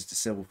just the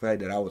simple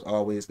fact that I was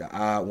always the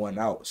odd one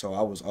out. So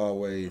I was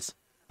always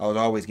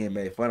getting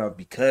made fun of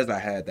because I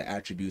had the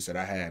attributes that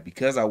I had,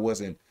 because I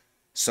wasn't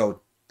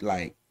so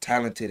like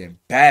talented in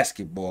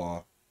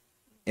basketball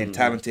and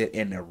talented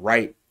in the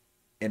right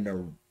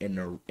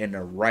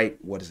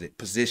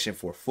position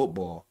for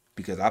football,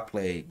 because I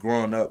played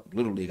growing up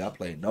Little League. I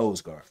played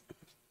nose guard,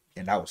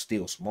 and I was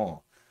still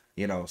small,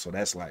 so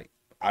that's like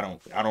I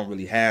don't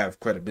really have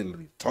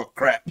credibility to talk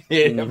crap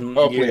playing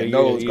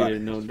nose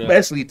guard, no doubt.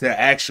 especially to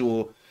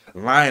actual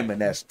lineman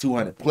that's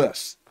 200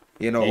 plus,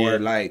 or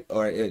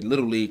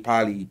Little League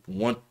probably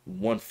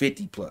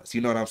 150 plus,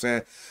 you know what I'm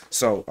saying?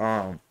 So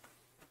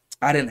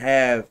I didn't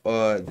have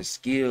the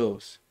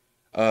skills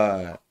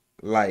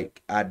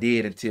like I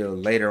did until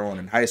later on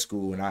in high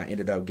school, and I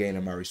ended up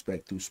gaining my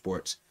respect through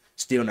sports.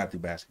 Still not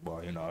through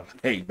basketball,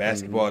 Hey,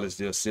 basketball is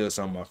still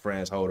something my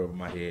friends hold over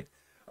my head.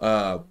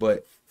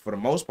 But for the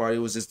most part, it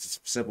was just the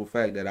simple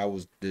fact that I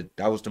was the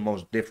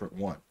most different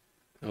one.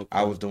 Okay.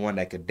 I was the one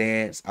that could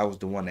dance. I was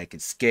the one that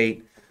could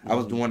skate. I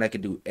was the one that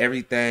could do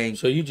everything.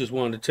 So you just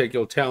wanted to take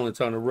your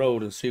talents on the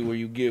road and see where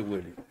you get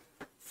with it.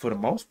 For the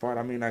most part,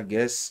 I mean, I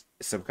guess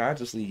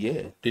subconsciously,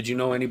 yeah. Did you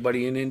know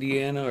anybody in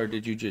Indiana, or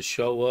did you just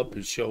show up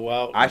and show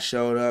out? I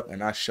showed up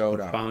and I showed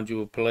out. Found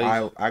you a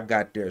place? I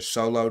got there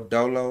solo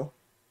dolo,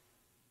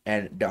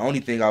 and the only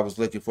thing I was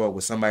looking for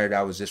was somebody that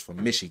was just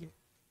from Michigan.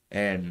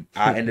 And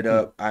I ended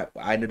up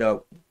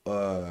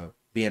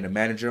being the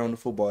manager on the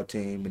football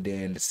team, and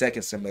then the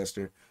second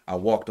semester I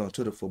walked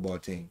onto the football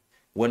team.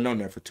 Wasn't on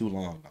there for too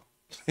long though.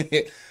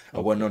 I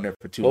wasn't on there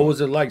for too long. What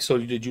was it like? So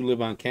did you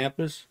live on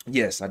campus?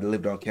 Yes, I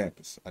lived on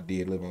campus. I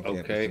did live on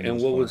campus. Okay,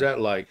 and what was that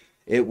like?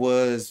 It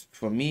was,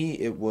 for me,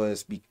 if I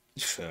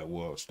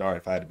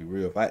had to be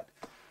real,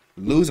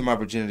 losing my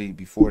virginity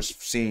before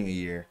senior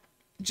year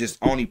just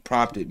only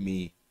prompted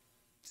me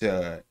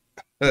to,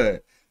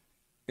 this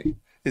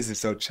is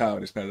so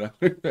childish now.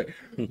 But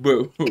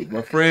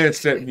my friend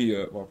set me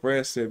up. My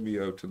friend set me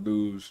up to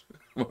lose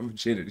my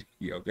virginity,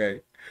 okay?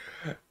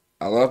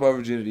 I lost my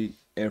virginity.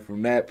 And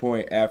from that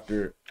point,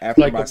 after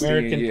like my American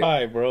senior year,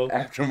 Pie, bro.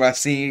 After my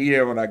senior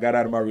year, when I got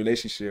out of my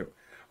relationship,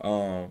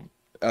 I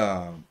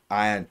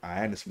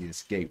honestly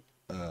escaped.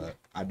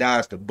 I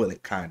dodged a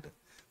bullet, kind of,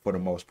 for the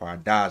most part. I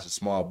dodged a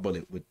small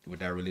bullet with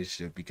that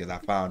relationship because I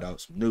found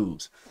out some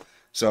news.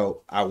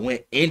 So I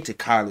went into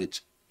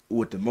college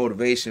with the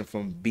motivation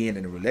from being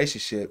in a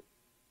relationship,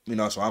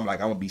 so I'm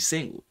like, I'm gonna be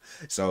single.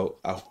 So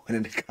I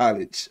went into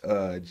college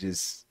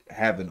just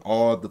having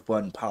all the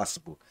fun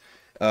possible.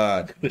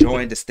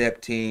 Joined the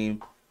step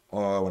team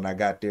when I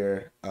got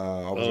there.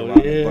 I was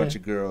around a bunch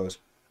of girls.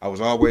 I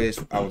was always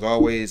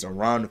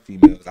around the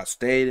females. I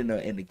stayed in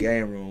the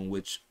game room,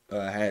 which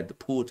had the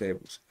pool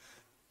tables.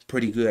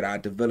 Pretty good. I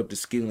developed a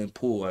skill in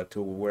pool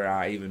to where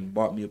I even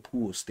bought me a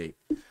pool stick.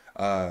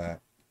 You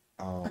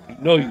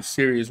know you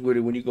serious with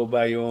it when you go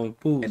buy your own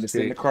pool And it's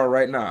stick. in the car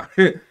right now.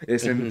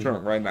 It's in the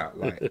trunk right now.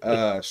 Like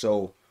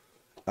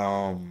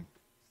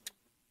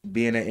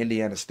being at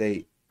Indiana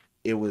State,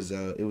 it was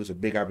a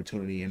big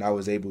opportunity, and I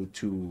was able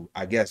to,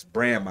 I guess,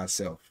 brand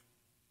myself,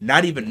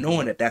 not even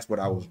knowing that that's what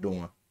I was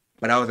doing,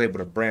 but I was able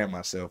to brand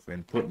myself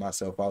and put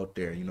myself out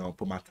there,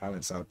 put my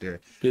talents out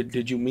there.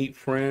 Did you meet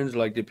friends?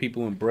 Like, did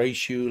people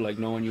embrace you, like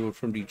knowing you were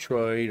from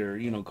Detroit or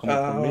coming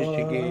from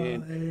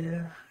Michigan?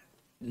 Yeah.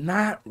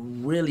 Not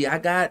really. I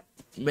got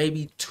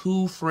maybe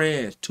two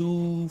friends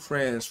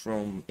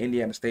from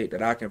Indiana State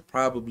that I can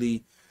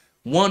probably,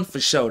 one for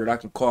sure that I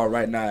can call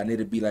right now, and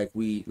it'd be like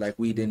we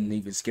didn't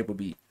even skip a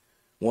beat.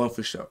 One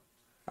for sure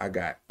I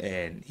got,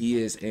 and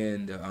he is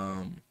in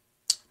the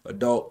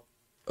adult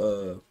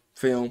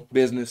film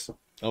business.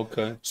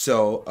 Okay.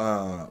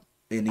 So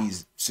and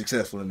he's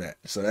successful in that.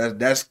 So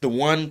that's the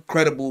one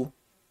credible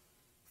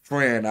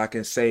friend I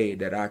can say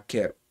that I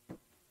kept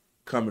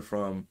coming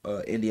from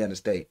Indiana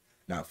State.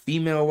 Now,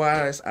 female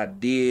wise, I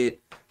did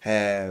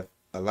have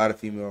a lot of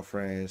female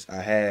friends.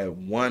 I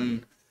had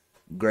one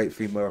great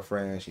female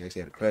friend. She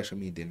actually had a crush on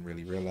me, didn't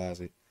really realize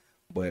it.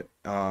 But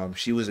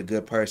she was a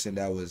good person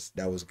that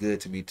was good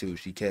to me too.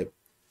 She kept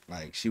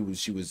she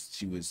was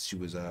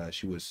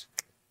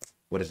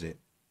what is it?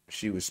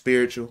 She was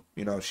spiritual,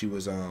 she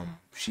was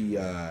she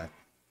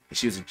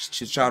was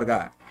a child of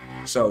God.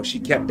 So she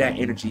kept that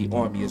energy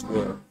on me as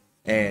well.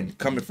 And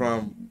coming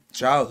from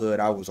childhood,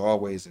 I was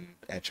always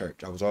at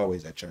church. I was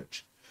always at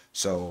church.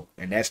 So,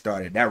 and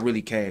that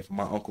really came from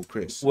my Uncle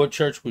Chris. What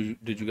church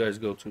did you guys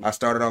go to? I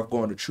started off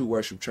going to True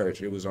Worship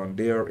Church. It was in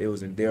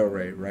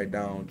Delray, right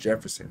down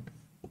Jefferson,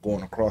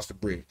 going across the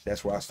bridge.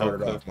 That's where I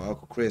started off. My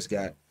Uncle Chris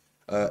got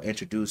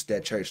introduced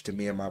that church to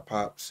me and my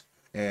pops,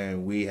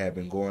 and we have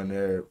been going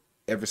there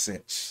ever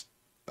since,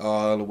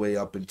 all the way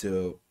up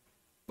until,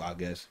 I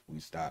guess, we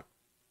stopped.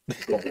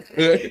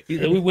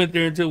 We went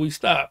there until we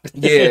stopped.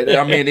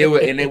 Yeah, I mean,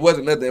 it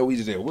wasn't nothing that we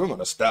just said we're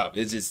gonna stop.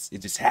 It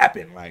just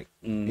happened, like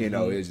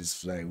it's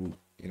just like what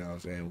I'm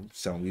saying.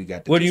 Something we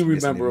got. What do you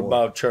remember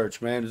about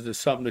church, man? Is it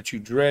something that you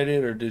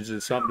dreaded, or is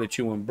it something that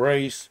you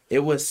embraced? It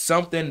was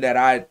something that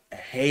I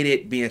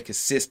hated being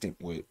consistent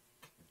with,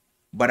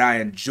 but I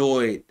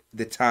enjoyed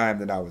the time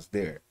that I was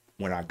there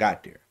when I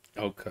got there.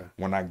 Okay.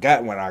 When I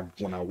walked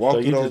through those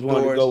doors, you just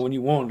wanted to go when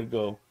you wanted to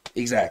go.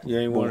 Exactly. You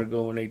ain't want to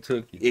go when they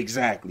took you.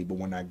 Exactly. But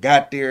when I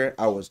got there,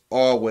 I was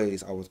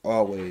always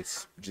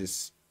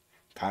just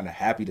kind of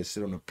happy to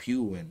sit on the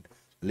pew and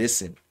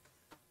listen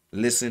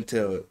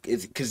to it.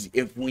 Because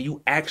when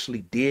you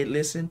actually did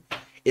listen,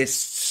 it's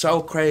so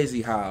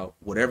crazy how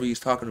whatever he's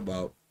talking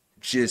about,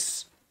 he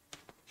just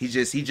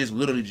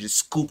literally just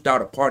scooped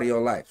out a part of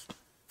your life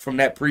from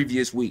that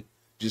previous week.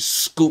 Just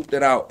scooped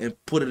it out and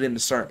put it in the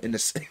sermon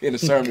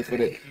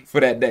for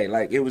that day.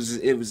 Like it was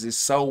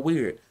just so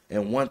weird.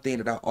 And one thing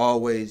that I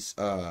always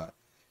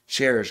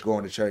cherished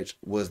going to church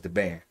was the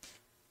band.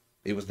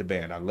 It was the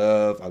band. I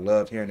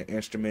loved hearing the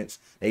instruments.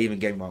 They even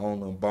gave me my own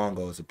little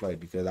bongos to play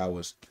because I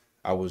was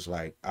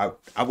like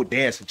I would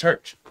dance in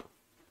church.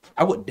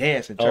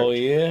 Oh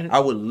yeah. I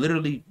would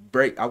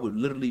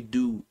literally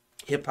do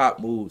hip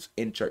hop moves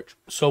in church.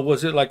 So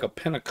was it like a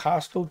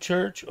Pentecostal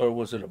church or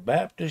was it a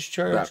Baptist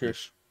church?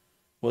 Baptist.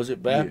 Was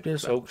it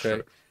Baptist? Yeah, Baptist okay.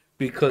 church.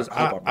 Because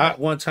I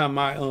one time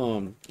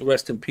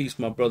rest in peace,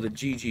 my brother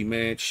Gigi,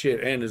 man,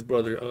 and his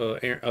brother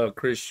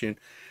Christian,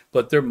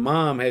 but their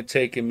mom had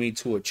taken me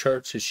to a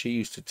church that she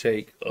used to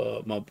take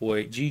my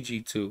boy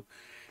Gigi to,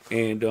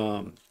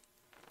 and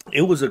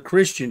it was a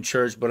Christian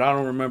church, but I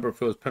don't remember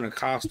if it was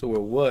Pentecostal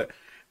or what.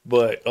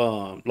 But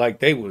like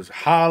they was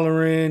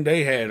hollering,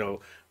 they had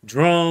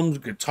drums,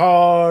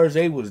 guitars,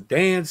 they was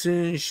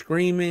dancing,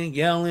 screaming,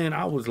 yelling.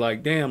 I was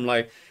like, damn,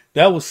 like.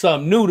 That was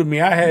something new to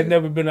me. I had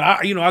never been.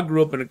 I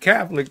grew up in a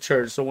Catholic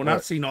church, so when I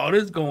seen all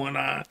this going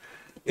on,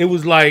 it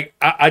was like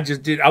I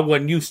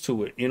wasn't used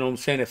to it. You know what I'm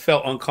saying? It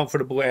felt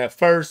uncomfortable at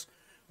first,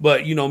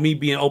 but me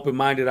being open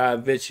minded, I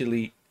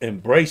eventually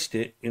embraced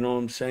it. You know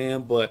what I'm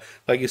saying? But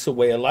like it's a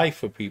way of life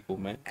for people,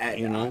 man.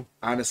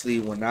 Honestly,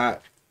 when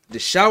the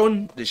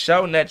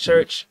shouting at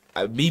church,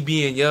 me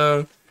being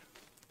young,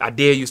 I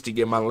did used to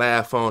get my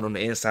laugh on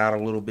the inside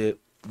a little bit,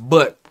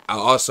 but I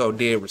also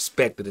did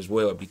respect it as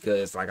well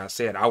because, like I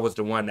said, I was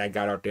the one that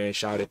got out there and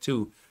shouted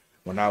too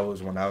when I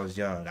was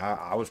young.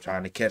 I was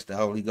trying to catch the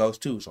Holy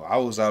Ghost too, so I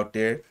was out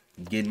there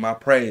getting my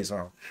praise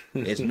on.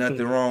 There's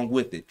nothing wrong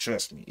with it,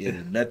 trust me.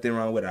 There's nothing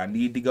wrong with it. I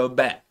need to go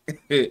back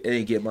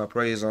and get my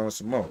praise on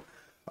some more.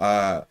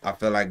 I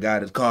feel like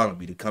God is calling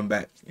me to come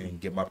back and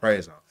get my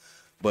praise on.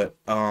 But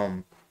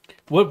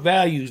what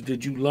values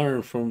did you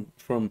learn from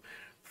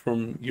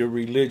your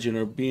religion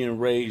or being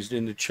raised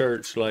in the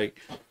church, like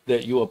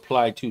that you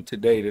apply to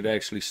today that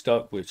actually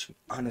stuck with you?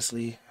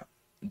 Honestly,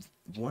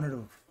 one of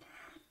the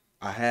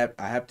I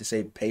have to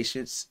say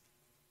patience.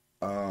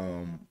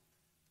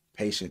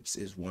 Patience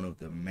is one of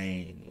the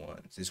main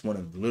ones. It's one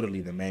of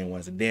literally the main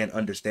ones. And then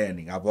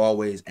understanding. I've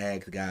always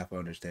asked God for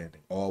understanding.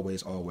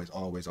 Always, always,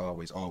 always,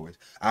 always, always.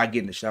 I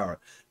get in the shower.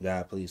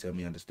 God, please help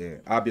me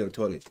understand. I'll be on the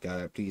toilet.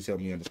 God, please help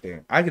me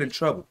understand. I get in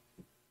trouble.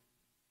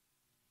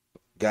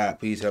 God,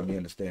 please help me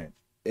understand.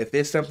 If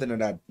it's something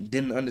that I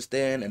didn't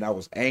understand and I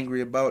was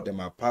angry about, that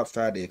my pops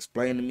tried to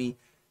explain to me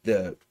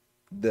the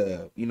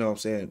you know what I'm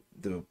saying,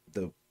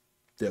 the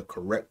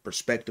correct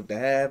perspective to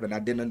have, and I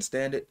didn't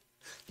understand it,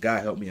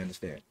 God help me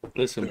understand.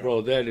 Listen,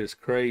 bro, that is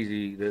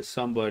crazy that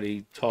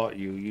somebody taught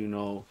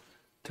you,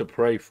 to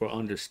pray for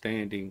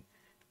understanding,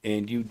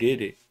 and you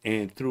did it.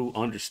 And through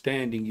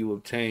understanding, you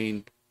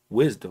obtained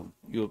wisdom,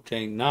 you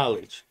obtained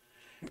knowledge.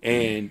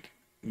 And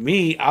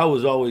me, I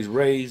was always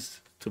raised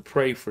to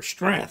pray for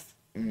strength.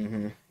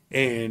 Mm-hmm.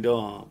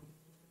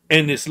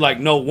 And it's like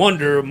no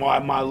wonder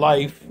my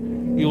life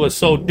it was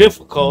so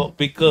difficult,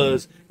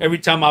 because every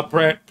time I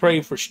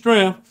prayed for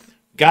strength,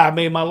 God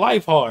made my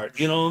life hard.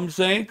 You know what I'm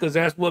saying? Because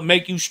that's what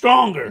make you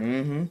stronger.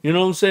 Mm-hmm. You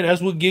know what I'm saying?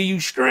 That's what give you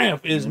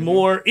strength. Is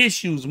more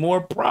issues, more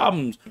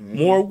problems,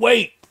 more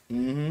weight.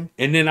 Mm-hmm.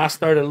 And then I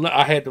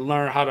had to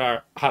learn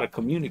how to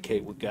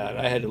communicate with God.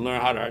 I had to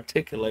learn how to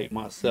articulate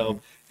myself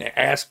and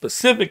ask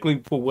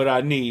specifically for what I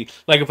need.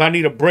 Like if I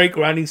need a break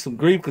or I need some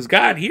grief, because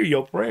God hear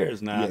your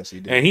prayers now. Yes, he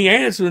did. And he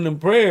answering them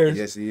prayers.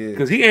 Yes, he is.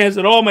 Because he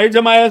answered all my, every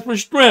time I asked for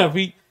strength,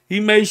 he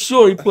made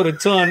sure he put a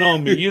ton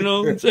on me. You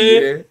know what I'm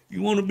saying? Yeah.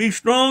 You want to be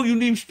strong, you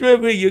need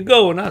strength, here you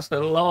go. And I said,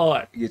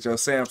 Lord, Get your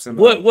Samson.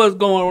 what's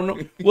going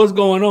on? What's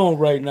going on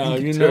right now?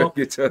 You know.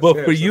 Get your But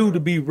for Samson you on.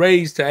 to be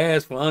raised to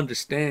ask for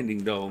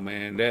understanding, though,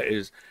 man, that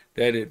is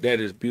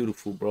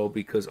beautiful, bro.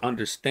 Because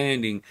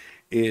understanding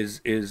is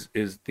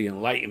the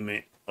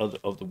enlightenment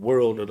of the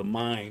world, of the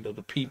mind, of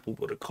the people,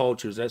 of the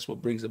cultures. That's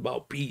what brings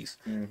about peace,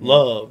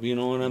 love. You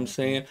know what I'm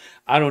saying?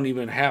 I don't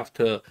even have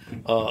to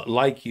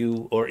like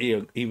you or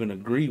even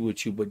agree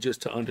with you, but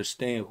just to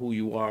understand who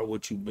you are,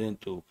 what you've been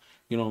through.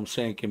 You know what I'm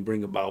saying? Can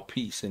bring about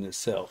peace in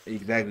itself.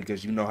 Exactly,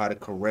 because you know how to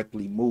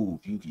correctly move.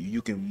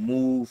 You can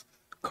move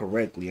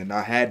correctly. And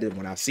I had to,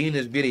 when I seen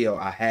this video,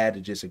 I had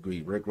to just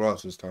agree. Rick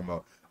Ross was talking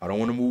about, I don't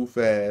want to move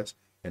fast,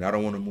 and I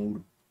don't want to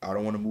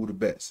move the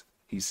best.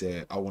 He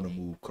said, I want to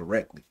move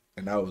correctly.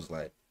 And I was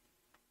like,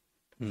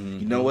 you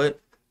know what?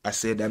 I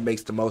said that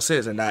makes the most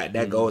sense. And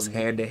that goes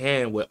hand in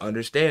hand with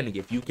understanding.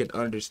 If you can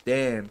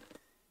understand,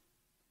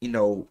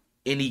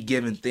 any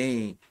given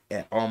thing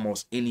at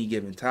almost any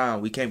given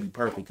time, we can't be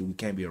perfect and we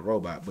can't be a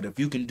robot. But if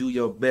you can do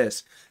your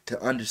best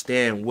to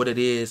understand what it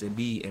is and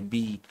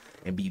be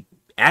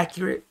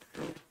accurate,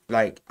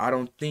 like, I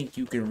don't think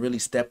you can really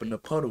step in the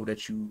puddle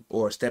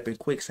or step in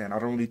quicksand. I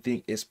don't really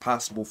think it's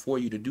possible for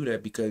you to do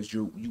that, because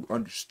you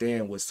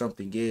understand what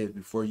something is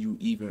before you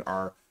even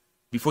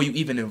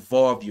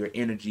involve your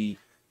energy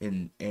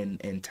and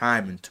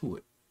time into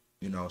it.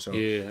 So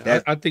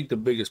yeah, I think the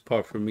biggest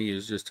part for me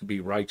is just to be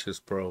righteous,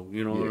 bro.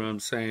 You know what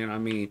I'm saying? I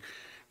mean,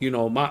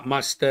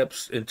 my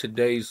steps in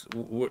today's,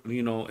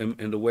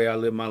 and the way I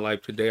live my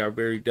life today are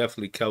very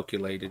definitely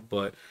calculated,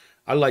 but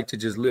I like to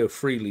just live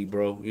freely,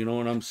 bro. You know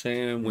what I'm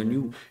saying?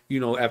 When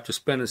after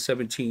spending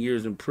 17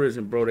 years in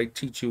prison, bro, they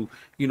teach you,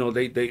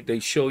 they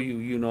show you,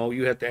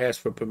 you have to ask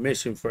for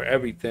permission for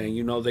everything.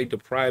 They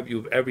deprive you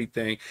of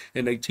everything,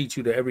 and they teach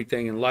you that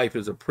everything in life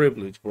is a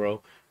privilege,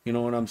 bro. You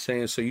know what I'm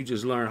saying? So you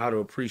just learn how to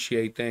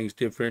appreciate things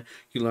different.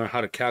 You learn how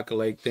to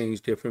calculate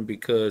things different,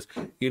 because,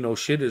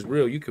 shit is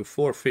real. You can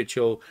forfeit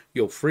your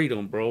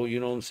freedom, bro. You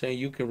know what I'm saying?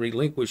 You can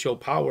relinquish your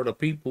power to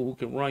people who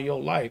can run your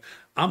life.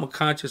 I'm a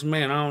conscious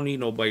man. I don't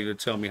need nobody to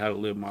tell me how to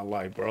live my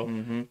life, bro.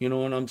 You know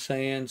what I'm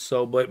saying?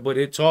 So, but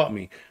it taught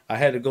me. I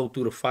had to go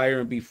through the fire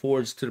and be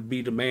forged to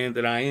be the man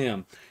that I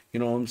am.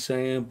 You know what I'm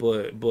saying?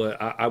 But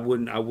I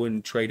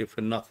wouldn't trade it for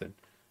nothing.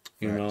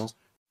 You know?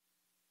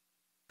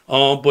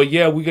 But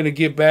yeah, we're gonna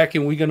get back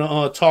and we're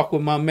gonna talk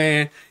with my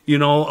man,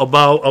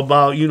 about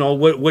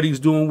what he's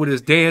doing with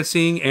his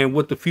dancing and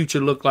what the future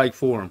look like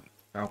for him.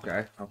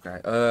 Okay.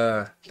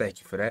 Thank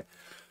you for that.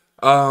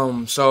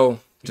 So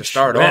to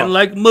start off,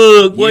 like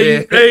mug, boy,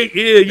 yeah,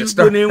 you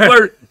putting in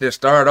work. To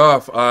start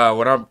off,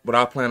 what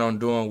I plan on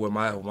doing with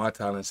my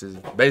talents is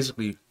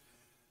basically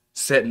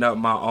setting up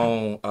my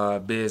own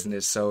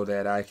business so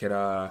that I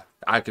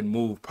can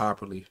move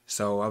properly.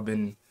 So I've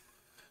been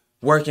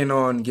working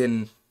on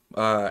getting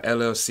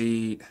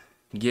LLC,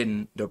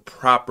 getting the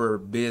proper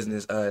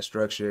business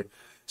structure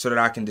so that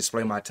I can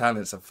display my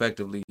talents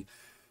effectively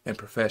and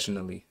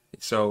professionally.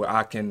 So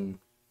I can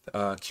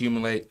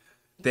accumulate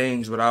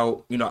things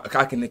without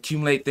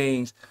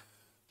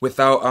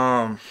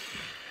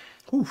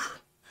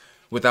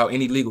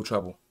any legal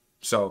trouble.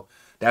 So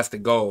that's the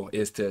goal,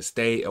 is to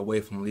stay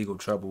away from legal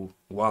trouble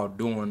while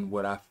doing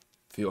what I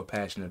feel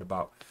passionate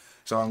about.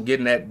 So I'm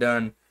getting that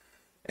done,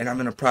 and I'm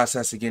in the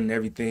process of getting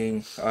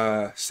everything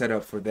set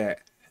up for that.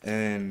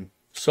 And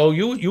So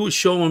you were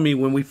showing me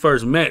when we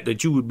first met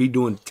that you would be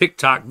doing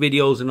TikTok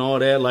videos and all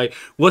that. Like,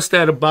 what's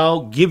that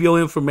about? Give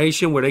your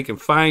information where they can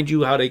find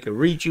you, how they can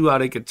reach you, how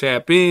they can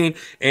tap in,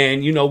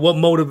 and what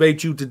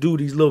motivates you to do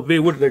these little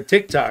videos. What are their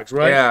TikToks,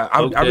 right? Yeah,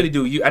 I really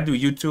do. I do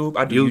YouTube.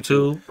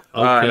 YouTube.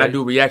 Okay. And I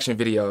do reaction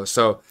videos.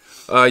 So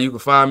you can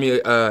find me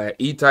at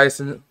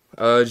Etysonjr.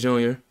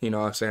 You know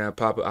what I'm saying? I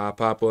pop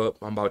up.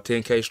 I'm about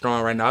 10K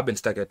strong right now. I've been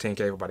stuck at 10K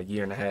for about a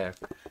year and a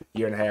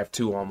half,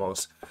 2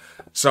 almost.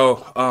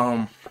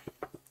 So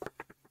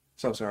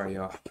so sorry,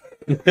 y'all.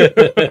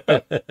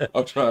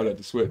 I'm trying not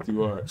to sweat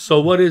too hard.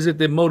 So what is it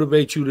that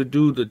motivates you to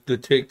do the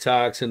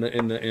TikToks and the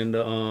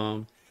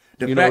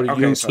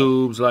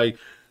YouTubes?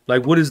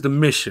 Like what is the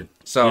mission?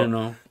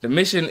 So the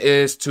mission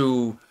is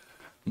to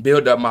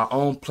build up my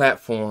own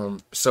platform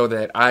so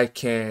that I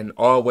can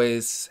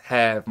always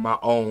have my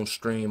own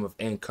stream of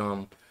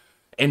income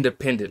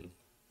independently,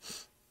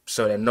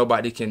 so that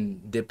nobody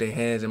can dip their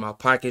hands in my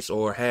pockets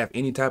or have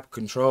any type of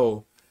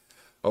control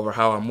over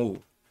how I move.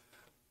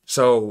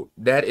 So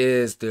that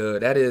is the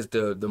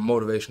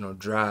motivational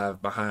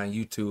drive behind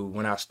YouTube.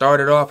 When I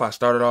started off off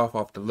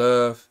the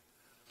love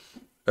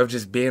of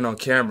just being on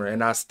camera,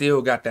 and I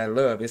still got that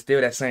love. It's still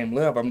that same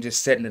love. I'm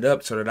just setting it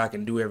up so that I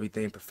can do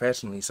everything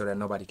professionally, so that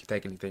nobody can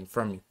take anything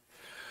from me.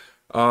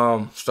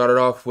 Started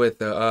off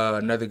with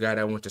another guy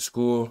that I went to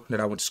school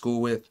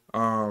with.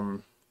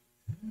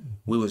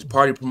 We was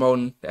party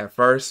promoting at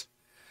first,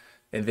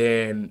 and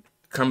then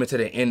coming to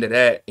the end of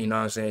that, you know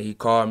what I'm saying, he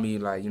called me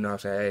like, you know what I'm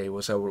saying, hey,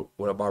 what's up,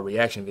 what about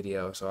reaction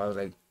videos? So I was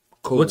like,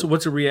 cool.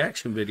 What's a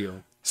reaction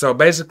video? So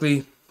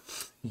basically,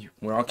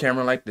 we're on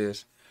camera like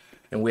this,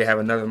 and we have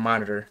another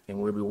monitor,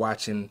 and we'll be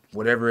watching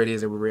whatever it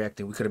is that we're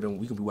reacting. We could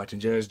be watching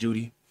Judge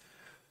Judy,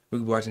 we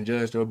could be watching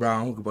Judge Joe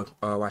Brown, we could be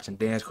watching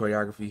dance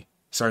choreography,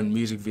 certain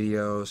music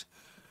videos,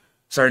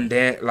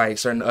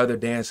 certain other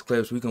dance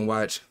clips. We can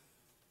watch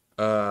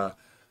a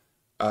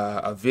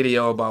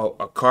video about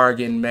a car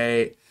getting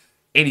made,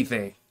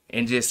 anything.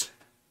 And just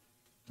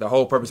the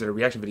whole purpose of the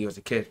reaction video is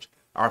to catch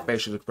our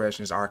facial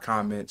expressions, our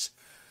comments,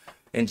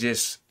 and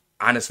just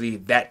honestly,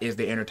 that is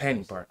the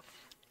entertaining part.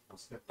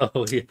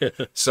 Oh yeah.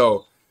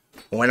 So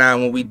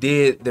when we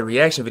did the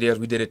reaction videos,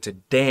 we did it to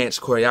dance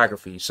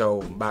choreography.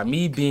 So by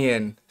me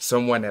being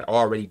someone that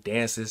already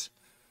dances,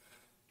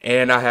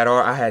 and I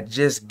had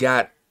just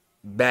got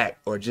back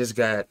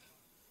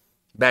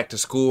to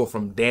school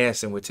from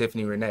dancing with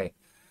Tiffany Renee.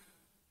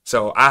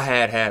 So I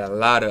had a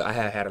lot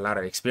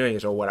of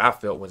experience, or what I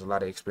felt was a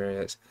lot of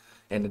experience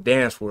in the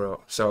dance world.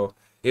 So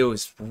it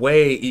was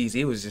way easy.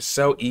 It was just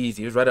so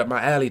easy. It was right up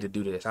my alley to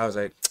do this. I was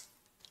like,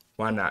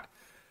 why not?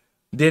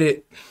 Did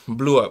it,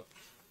 blew up,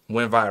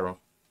 went viral.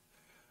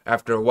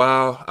 After a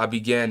while, I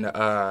began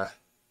to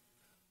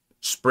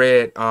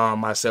spread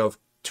myself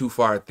too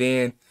far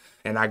thin,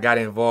 and I got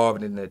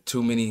involved in the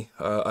too many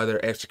other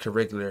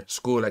extracurricular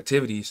school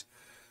activities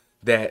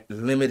that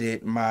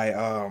limited my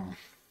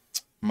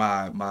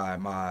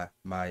my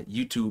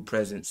YouTube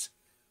presence,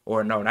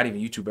 or no, not even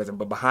YouTube presence,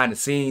 but behind the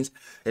scenes,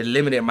 it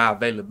limited my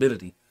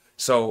availability.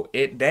 So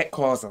that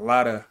caused a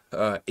lot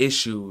of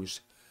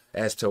issues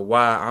as to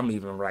why I'm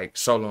even like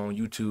solo on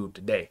YouTube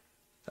today.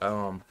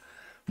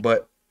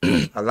 But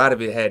a lot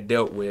of it had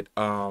dealt with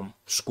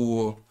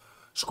school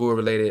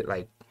related,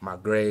 like my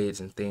grades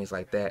and things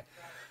like that.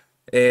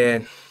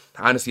 And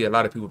honestly, a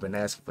lot of people have been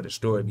asking for the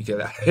story,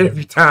 because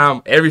every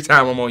time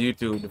I'm on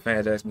YouTube, the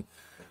fans ask me,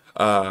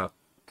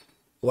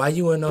 why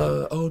you and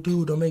old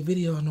dude don't make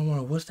videos no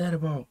more? What's that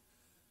about?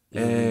 Mm-hmm.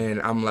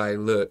 And I'm like,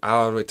 look, I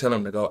already tell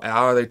them to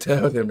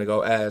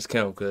go ask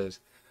him, because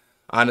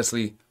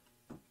honestly,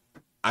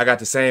 I got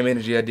the same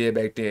energy I did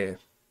back then.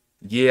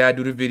 Yeah, I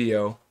do the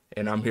video,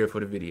 and I'm here for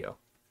the video.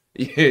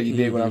 Yeah, you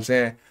dig what I'm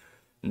saying?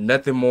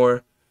 Nothing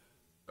more,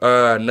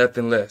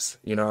 nothing less.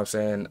 You know what I'm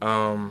saying?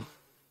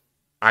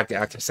 I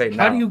can say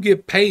now. How do you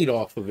get paid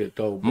off of it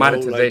though, bro?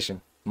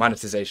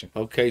 Monetization.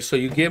 Okay, so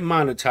you get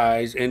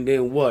monetized, and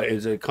then what?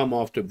 Does it come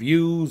off the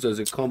views? Does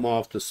it come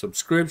off the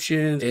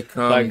subscriptions? It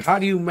comes. Like, how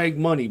do you make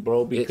money,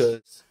 bro?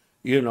 Because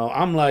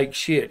I'm like,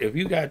 shit. If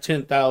you got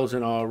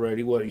 10,000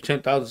 already,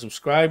 10,000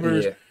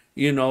 subscribers? Yeah.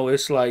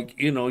 It's like,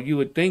 you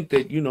would think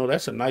that,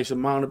 that's a nice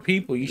amount of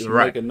people. You should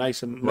make a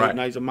nice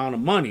amount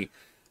of money.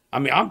 I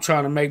mean, I'm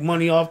trying to make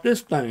money off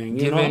this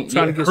thing. I'm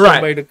trying to get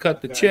somebody to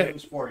cut the check.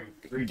 For you.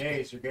 3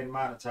 days, you're getting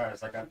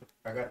monetized. I got the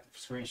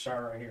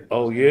screenshot right here.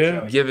 Oh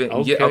yeah,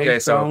 okay,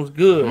 sounds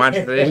good.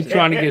 We're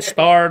trying to get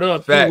starred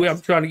up too.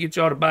 I'm trying to get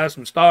y'all to buy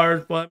some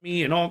stars for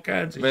me and all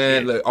kinds of shit.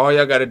 Man, look, all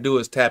y'all got to do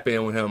is tap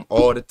in with him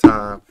all the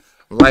time,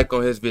 like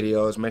on his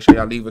videos, make sure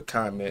y'all leave a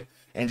comment,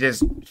 and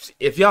just,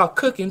 if y'all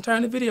cooking,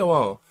 turn the video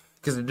on,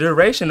 because the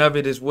duration of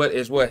it is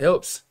what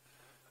helps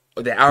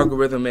the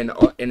algorithm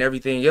and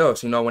everything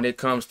else. When it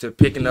comes to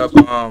picking up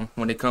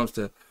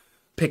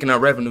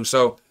revenue.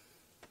 So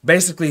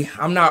basically,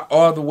 I'm not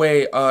all the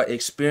way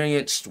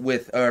experienced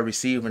with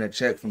receiving a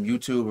check from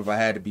YouTube, if I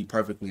had to be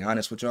perfectly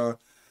honest with y'all.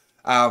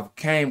 I've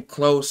came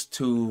close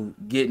to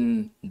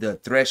getting the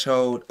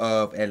threshold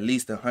of at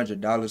least $100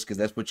 because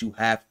that's what you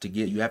have to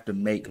get. You have to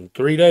make. In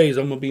 3 days,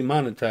 I'm gonna be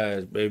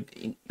monetized,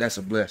 baby. That's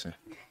a blessing.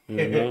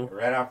 You know?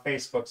 Right on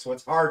Facebook, so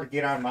it's hard to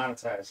get on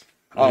monetized.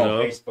 Oh,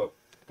 On Facebook.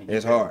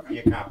 It's hard.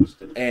 You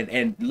accomplished it.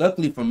 And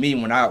luckily for me,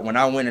 when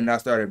I went and I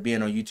started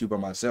being on YouTube by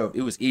myself,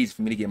 it was easy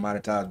for me to get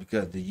monetized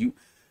because the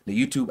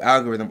YouTube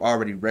algorithm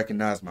already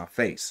recognized my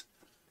face,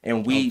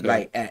 and we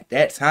like at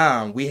that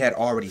time we had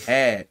already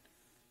had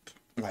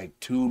like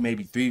 2,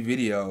 maybe 3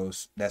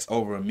 videos that's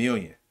over 1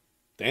 million.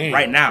 Damn,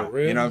 right now. for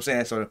real? You know what I'm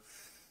saying? So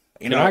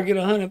Can I get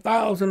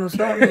 100,000 or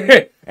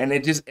something? and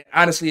it just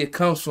honestly it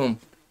comes from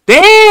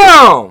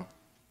damn.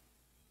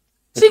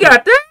 She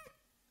got that.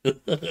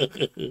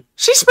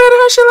 She spending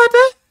her shit like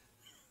that.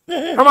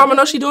 Her mama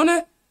know she doing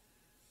that.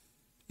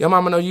 Your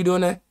mama know you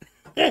doing that.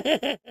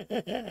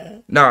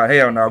 No,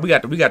 hell no. We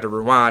got to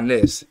rewind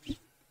this.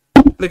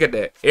 Look at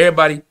that.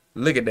 Everybody,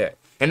 look at that.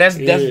 And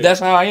that's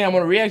how I am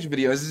on the reaction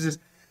videos. It's just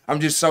I'm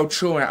just so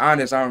true and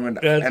honest. I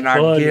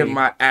give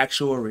my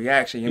actual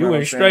reaction. You know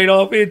what I'm saying? Straight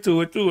off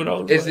into it too. And I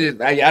was It's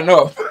like, just I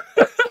know.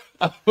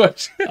 I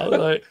was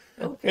like,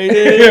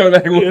 okay, Yeah,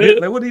 like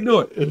what are you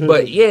doing?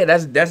 But yeah,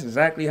 that's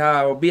exactly how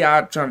I will be.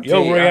 I'm trying to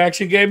tell your you,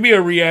 reaction gave me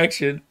a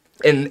reaction.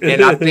 and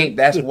I think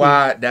that's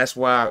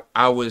why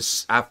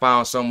I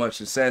found so much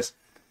success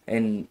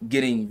in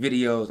getting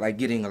videos, like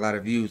getting a lot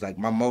of views. Like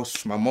my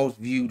most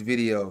viewed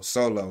video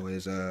solo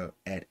is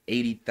at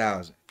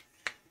 80,000,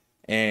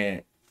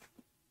 and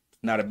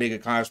not a big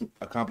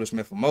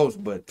accomplishment for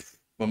most, but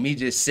for me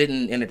just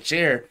sitting in a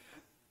chair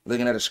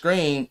looking at a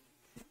screen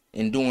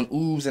and doing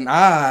oohs and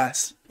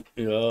ahs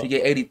to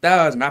get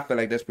 80,000, I feel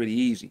like that's pretty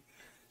easy.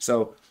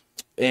 So,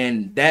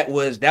 and that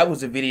was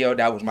a video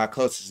that was my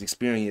closest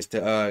experience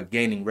to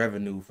gaining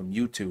revenue from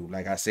YouTube.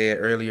 Like I said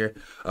earlier,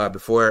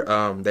 before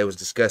they was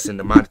discussing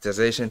the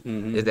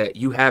monetization, is that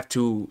you have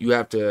to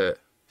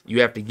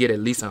get at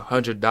least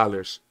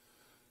 $100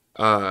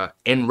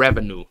 in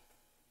revenue,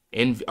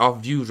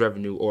 off views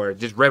revenue, or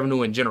just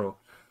revenue in general,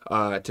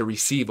 to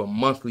receive a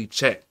monthly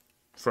check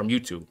from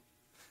YouTube.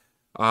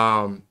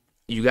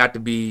 You got to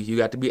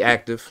be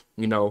active,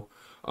 you know,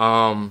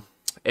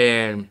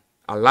 and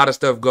a lot of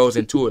stuff goes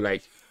into it.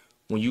 Like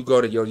when you go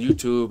to your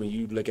YouTube and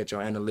you look at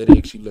your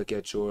analytics, you look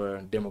at your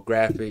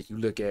demographic, you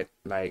look at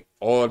like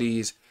all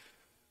these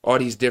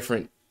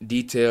different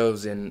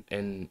details and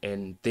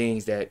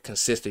things that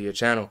consist of your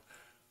channel.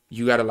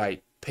 You got to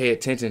like pay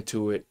attention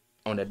to it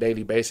on a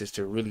daily basis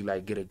to really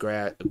like get a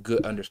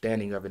good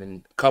understanding of it.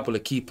 And a couple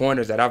of key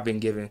pointers that I've been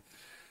given.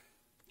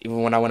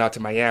 Even when I went out to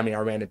Miami,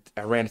 I ran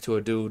into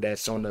a dude that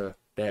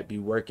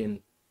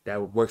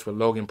works with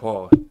Logan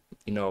Paul.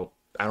 You know,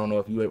 I don't know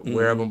if you're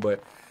aware of him,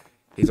 but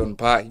he's on the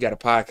pod. He got a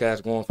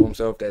podcast going for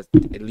himself that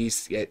at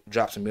least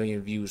drops 1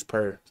 million views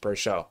per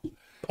show.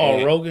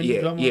 Paul Rogan?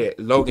 Yeah,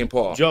 Logan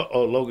Paul.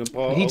 Logan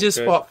Paul. He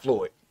just fought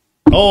Floyd.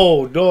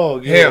 Oh,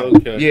 dog. Yeah, him.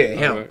 okay. Yeah,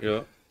 him. Right,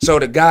 yeah. So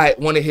the guy,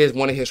 one of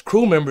his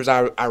crew members,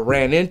 I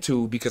ran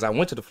into because I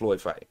went to the Floyd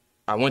fight.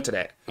 I went to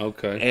that.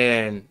 Okay.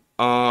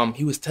 And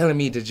he was telling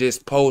me to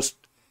just post.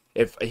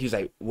 If he was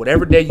like,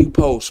 whatever day you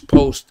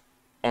post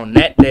on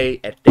that day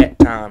at that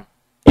time,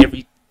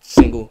 every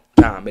single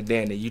time, and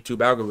then the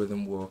YouTube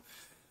algorithm will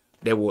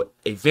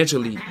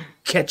eventually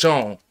catch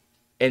on,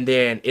 and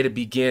then it'll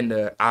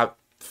begin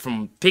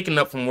from picking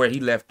up from where he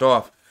left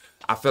off.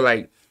 I feel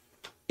like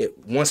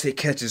once it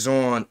catches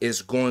on,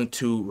 it's going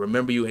to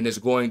remember you, and it's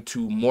going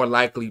to more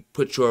likely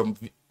put your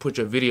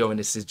video in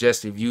the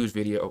suggested views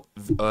video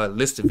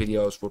list of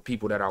videos for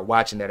people that are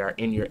watching that are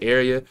in your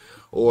area,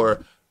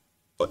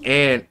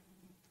 and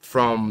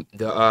from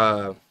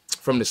the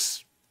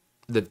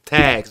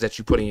tags that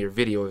you put in your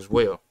video as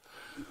well.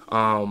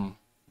 And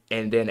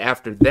then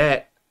after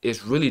that,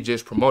 it's really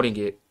just promoting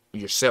it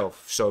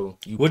yourself. So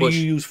what do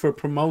you use for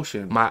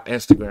promotion? My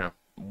Instagram.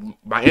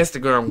 My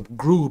Instagram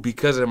grew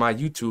because of my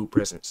YouTube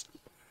presence.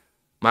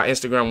 My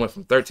Instagram went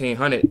from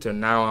 1,300 to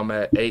now I'm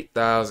at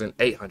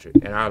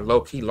 8,800, and I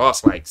low-key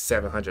lost like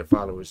 700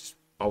 followers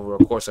over a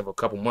course of a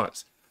couple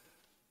months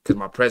because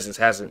my presence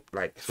hasn't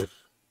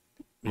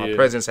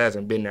presence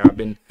hasn't been there.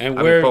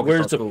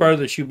 Where's the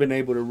furthest you've been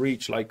able to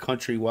reach, like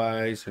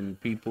country-wise and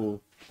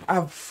people?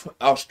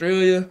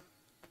 Australia.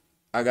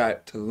 I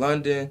got to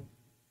London.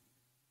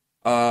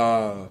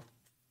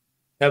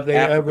 Have they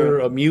Africa.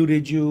 ever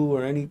muted you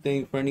or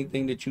anything for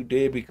anything that you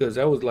did? Because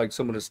that was like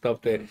some of the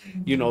stuff that,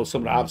 you know,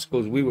 some of the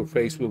obstacles we were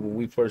faced with when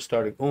we first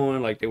started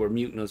going. Like they were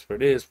muting us for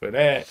this, for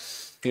that,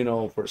 you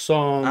know, for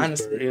songs.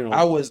 Honestly,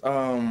 I was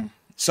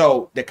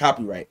so the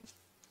copyright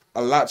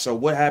a lot. So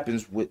what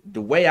happens with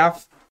the way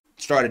I've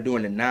started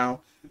doing it now?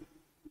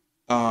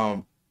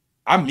 I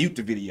mute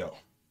the video,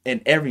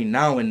 and every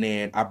now and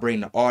then I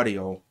bring the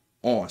audio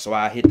on. So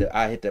I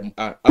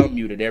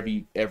unmute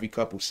it every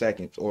couple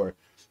seconds, or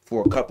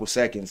for a couple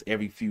seconds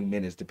every few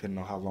minutes, depending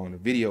on how long the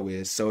video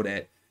is, so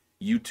that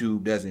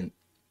YouTube doesn't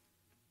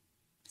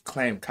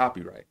claim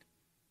copyright.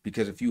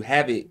 Because if you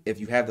have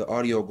the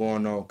audio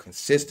going on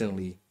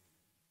consistently,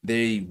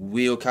 they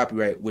will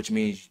copyright, which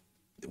means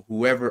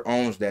whoever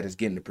owns that is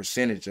getting the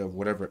percentage of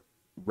whatever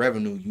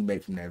revenue you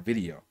make from that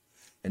video,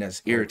 and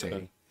that's irritating.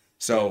 Okay.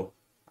 So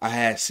I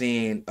had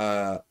seen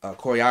a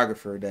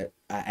choreographer that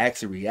I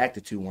actually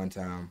reacted to one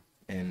time,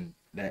 and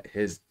that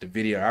the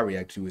video I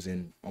reacted to is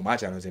on my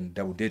channel is in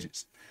double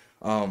digits.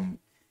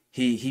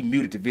 He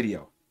muted the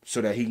video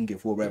so that he can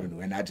get full revenue,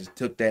 and I just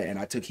took that and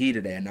I took heed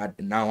of that,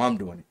 and now I'm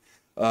doing it.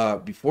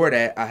 Before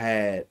that, I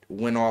had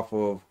went off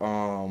of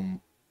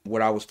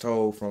what I was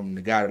told from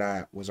the guy that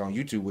I was on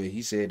YouTube with.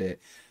 He said that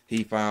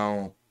he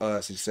found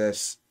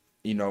success,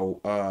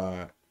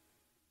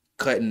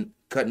 cutting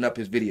up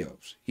his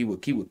videos. He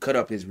would cut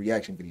up his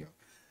reaction video,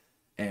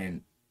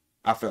 and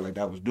I felt like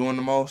that was doing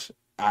the most.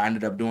 I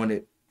ended up doing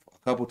it a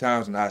couple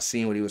times, and I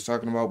seen what he was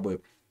talking about, but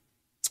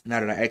now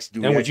that I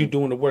actually do, and were you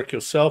doing the work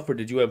yourself, or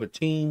did you have a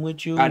team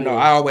with you? I know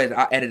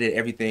I edited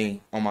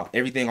everything on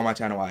my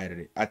channel. I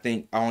edited. I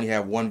think I only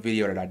have one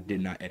video that I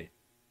did not edit.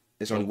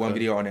 There's only one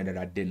video on there that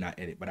I did not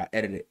edit, but I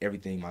edited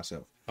everything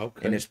myself.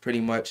 Okay. And it's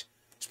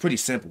pretty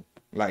simple.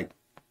 Like,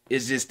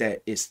 it's just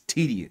that it's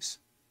tedious.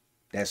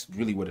 That's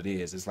really what it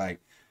is. It's like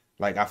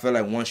I feel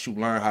like once you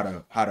learn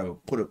how to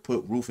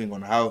put roofing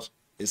on the house,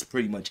 it's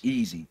pretty much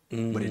easy,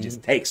 but it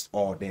just takes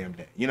all damn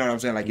day. You know what I'm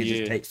saying? Like, it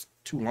just takes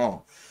too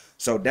long.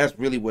 So that's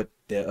really what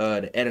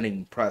the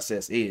editing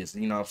process is.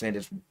 You know what I'm saying?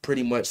 It's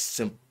pretty much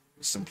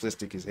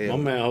simplistic as hell.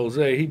 My man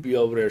Jose, he be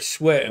over there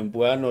sweating,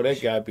 boy. I know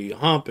that guy be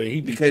humping.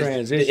 He be because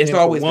transitioning. It's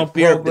always from the one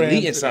fear of program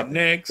deleting to something. the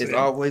next. It's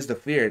always the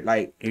fear.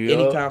 Like,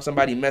 anytime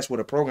somebody mess with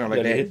a program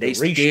like that, they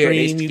scared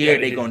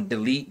they gonna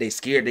delete. They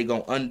scared they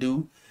gonna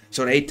undo.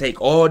 So they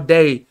take all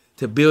day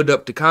to build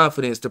up the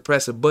confidence to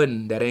press a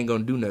button that ain't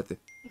gonna do nothing.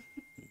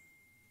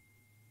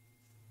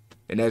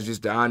 And that's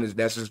just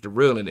the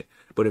real in it.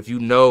 But if you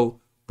know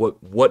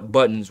what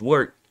buttons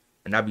work,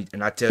 and I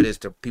tell this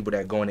to people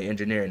that go into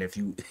engineering, if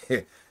you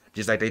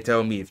just like they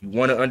tell me, if you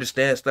want to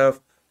understand stuff,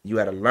 you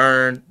got to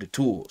learn the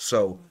tools.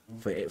 So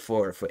for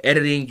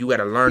editing, you got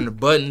to learn the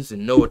buttons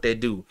and know what they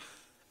do.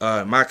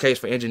 In my case,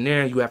 for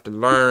engineering, you have to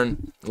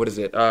learn you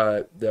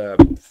have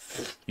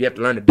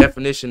to learn the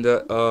definition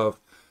of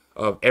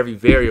every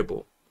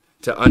variable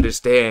to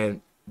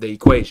understand the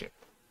equation,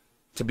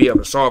 to be able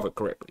to solve it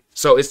correctly.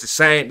 So it's the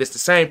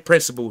same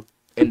principle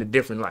in a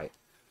different light.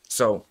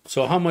 So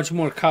how much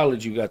more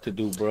college you got to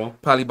do, bro?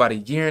 Probably about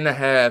 1.5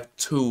 years,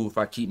 2, if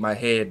I keep my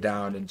head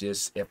down and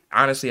just if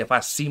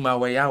I see my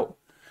way out,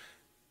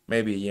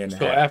 maybe 1.5 years.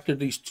 So after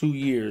these 2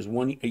 years,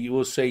 you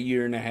will say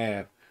 1.5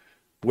 years.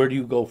 Where do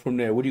you go from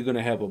there? What are you going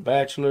to have, a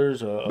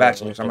bachelor's?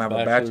 Bachelor's. I'm going to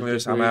have a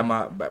bachelor's. I'm going to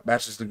have my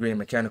bachelor's degree in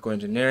mechanical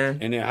engineering.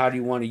 And then how do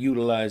you want to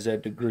utilize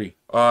that degree?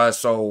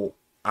 So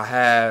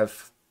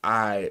I've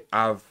tried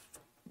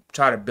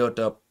to build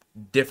up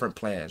different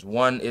plans.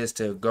 One is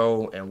to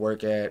go and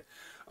work at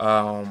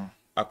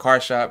a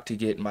car shop to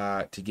get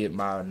my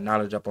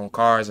knowledge up on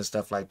cars and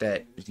stuff like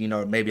that.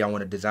 Maybe I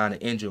want to design an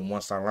engine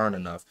once I learn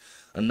enough.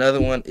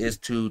 Another one is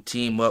to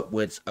team up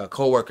with a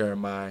coworker of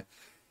mine.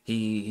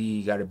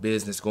 He got a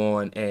business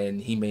going and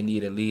he may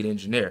need a lead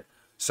engineer.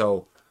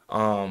 So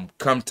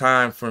come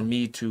time for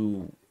me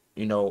to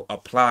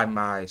apply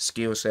my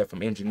skill set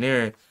from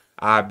engineering,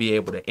 I'll be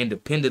able to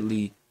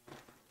independently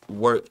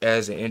work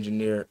as an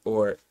engineer.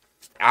 Or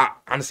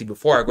honestly,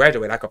 before I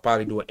graduate, I could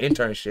probably do an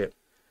internship.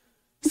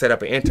 Set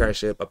up an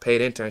internship, a paid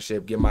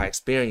internship, get my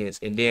experience,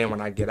 and then when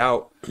I get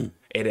out,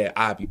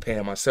 I'll be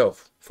paying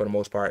myself for the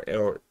most part,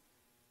 or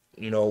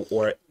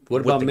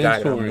what about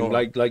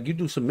mentoring? Like you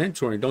do some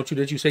mentoring, don't you?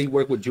 Did you say you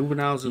work with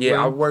juveniles as well?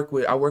 Yeah, I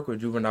work with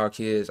juvenile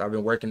kids. I've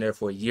been working there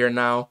for 1 year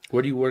now.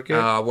 Where do you work at?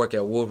 I work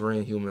at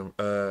Wolverine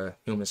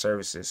Human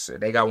Services.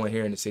 They got one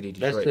here in the city of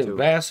Detroit. That's in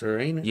Vassar,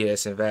 ain't it? Yeah,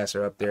 it's in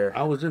Vassar up there.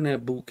 I was in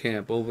that boot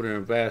camp over there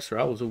in Vassar.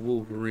 I was a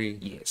Wolverine.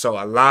 Yeah,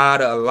 so a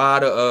lot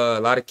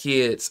of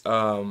kids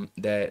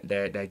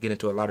that get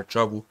into a lot of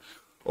trouble,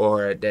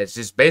 or that's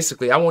just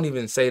basically, I won't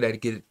even say that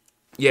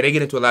they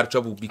get into a lot of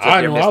trouble because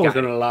I they're know misguided. I was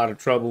in a lot of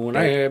trouble when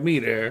they had me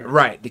there.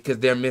 Right, because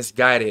they're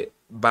misguided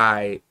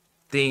by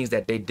things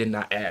that they did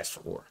not ask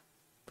for.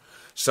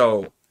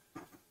 So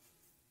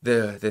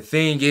the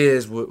thing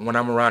is, when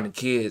I'm around the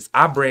kids,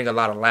 I bring a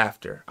lot of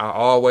laughter. I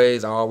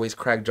always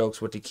crack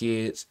jokes with the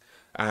kids.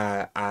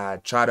 I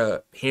try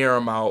to hear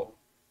them out,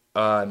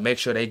 make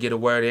sure they get a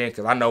word in,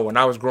 because I know when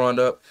I was growing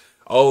up,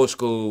 old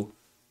school,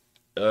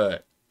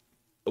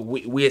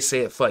 we had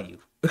said for you.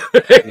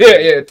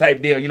 Yeah,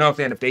 type deal. You know what I'm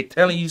saying? If they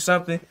telling you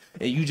something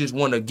and you just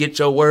want to get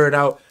your word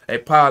out, they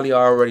probably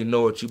already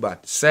know what you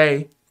about to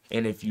say.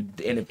 And if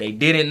they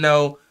didn't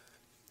know,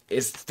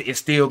 it's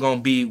still gonna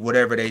be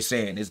whatever they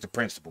saying is the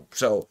principle.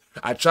 So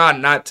I try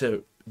not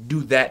to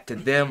do that to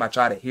them. I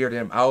try to hear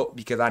them out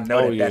because I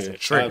know that's a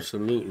trigger.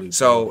 Absolutely.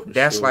 So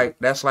that's like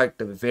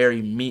the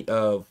very meat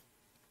of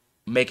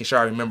making sure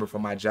I remember for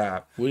my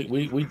job. We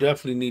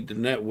definitely need the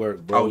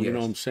network, bro. Oh, yes. You know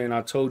what I'm saying?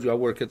 I told you I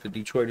work at the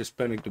Detroit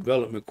Hispanic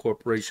Development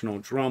Corporation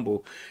on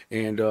Trumbull,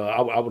 and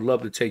I would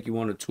love to take you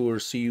on a tour,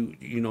 see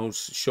you,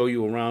 show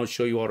you around,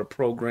 show you all the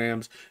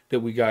programs that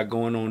we got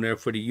going on there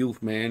for the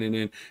youth, man. And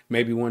then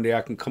maybe one day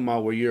I can come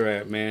out where you're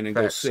at, man, and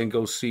Facts.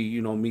 go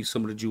see, meet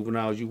some of the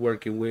juveniles you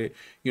working with.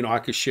 I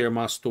could share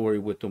my story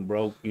with them,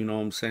 bro. You know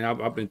what I'm saying?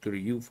 I've been through the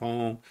youth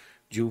home,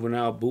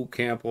 juvenile boot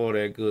camp, all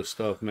that good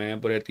stuff, man.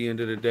 But at the end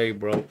of the day,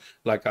 bro,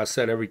 like I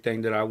said,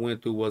 everything that I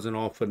went through wasn't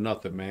all for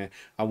nothing, man.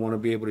 I want to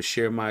be able to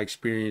share my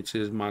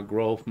experiences, my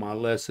growth, my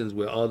lessons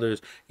with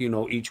others.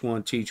 Each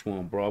one teach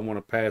one, bro. I want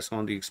to pass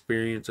on the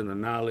experience and the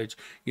knowledge,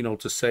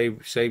 to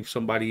save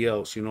somebody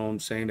else. You know what I'm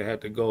saying? They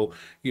had to go,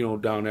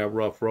 down that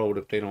rough road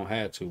if they don't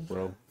have to,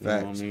 bro. You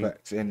know what I mean?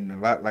 Facts. And a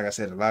lot, like I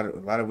said, a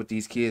lot of with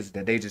these kids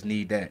that they just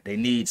need that. They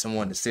need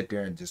someone to sit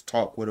there and just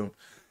talk with them.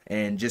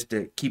 And just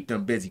to keep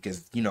them busy,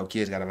 because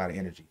kids got a lot of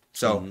energy.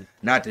 So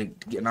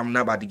I'm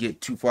not about to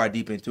get too far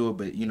deep into it,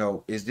 but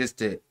it's just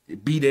to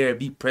be there,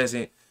 be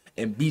present,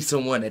 and be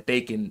someone that they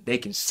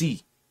can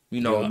see.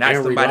 Not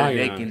somebody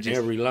they can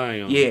just rely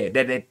on. Yeah,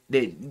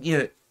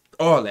 that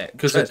all that.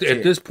 Because at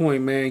this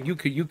point, man, you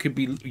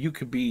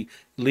could be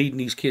leading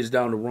these kids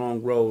down the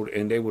wrong road,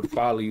 and they would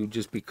follow you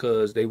just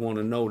because they want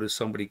to know that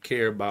somebody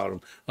care about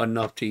them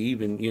enough to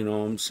even,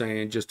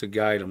 just to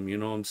guide them. You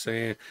know what I'm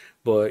saying?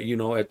 But,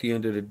 at the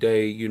end of the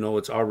day,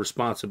 it's our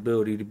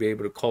responsibility to be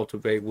able to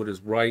cultivate what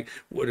is right,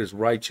 what is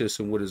righteous,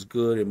 and what is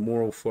good and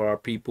moral for our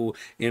people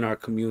in our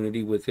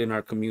community, within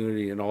our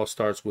community, and all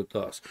starts with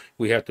us.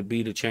 We have to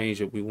be the change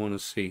that we want to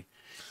see.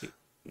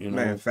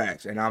 Man,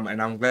 facts. And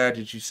I'm glad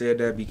that you said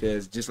that,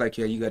 because just like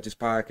you got this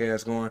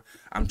podcast going,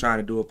 I'm trying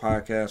to do a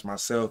podcast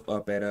myself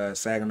up at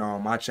Saginaw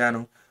on my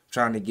channel.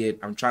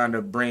 I'm trying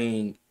to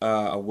bring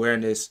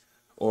awareness,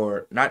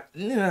 or not,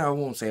 I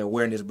won't say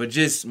awareness, but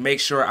just make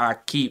sure I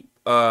keep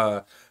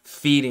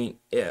feeding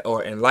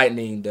or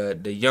enlightening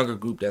the younger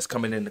group that's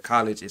coming into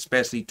college,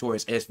 especially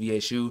towards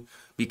SVSU,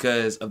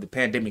 because of the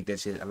pandemic.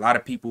 That's it. A lot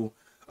of people,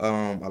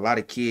 a lot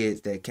of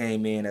kids that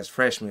came in as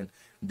freshmen,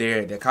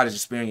 their college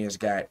experience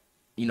got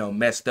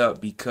messed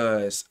up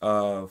because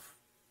of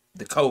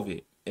the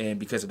COVID and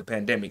because of the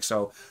pandemic.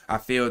 So I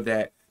feel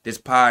that this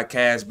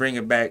podcast,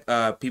 bringing back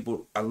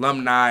people,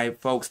 alumni,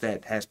 folks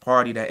that has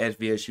partied at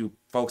SVSU,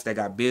 folks that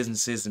got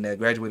businesses and that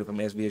graduated from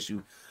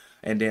SVSU,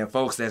 and then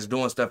folks that's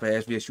doing stuff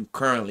at SVSU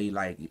currently,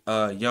 like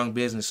young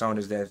business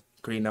owners that's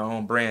creating their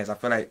own brands. I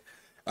feel like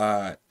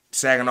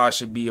Saginaw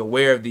should be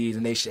aware of these,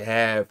 and they should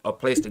have a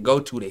place to go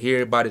to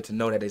hear about it, to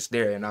know that it's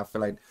there. And I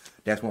feel like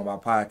that's what my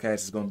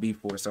podcast is going to be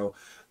for. So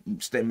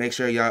make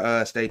sure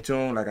y'all stay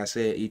tuned. Like I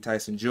said,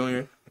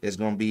 Etysonjr is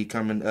going to be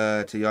coming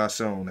to y'all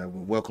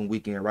soon. Welcome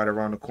weekend right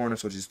around the corner,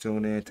 so just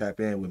tune in, tap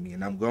in with me.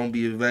 And I'm going to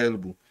be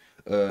available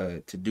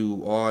to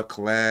do all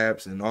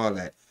collabs and all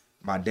that.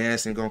 My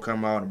dancing going to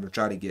come out. I'm going to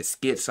try to get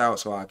skits out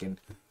so I can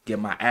get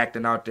my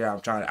acting out there.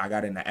 I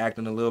got into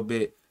acting a little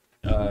bit,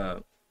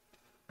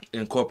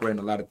 incorporating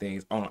a lot of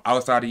things on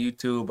outside of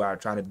YouTube. I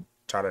try to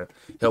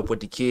help with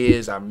the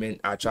kids.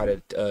 I try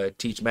to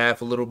teach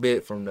math a little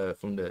bit from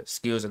the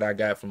skills that I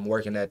got from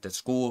working at the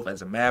school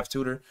as a math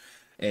tutor,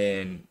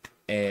 and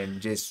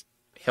just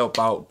help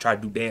out, try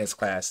to do dance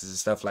classes and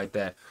stuff like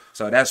that.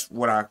 So that's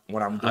what I'm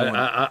doing.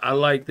 I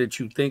like that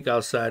you think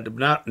outside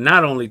the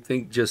not only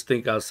think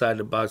outside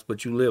the box,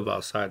 but you live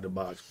outside the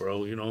box,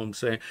 bro. You know what I'm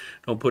saying?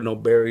 Don't put no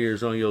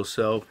barriers on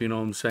yourself. You know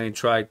what I'm saying?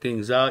 Try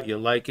things out. You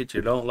like it,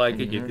 you don't like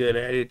it, you're good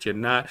at it, you're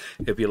not.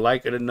 If you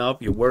like it enough,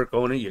 you work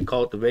on it, you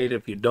cultivate it.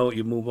 If you don't,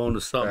 you move on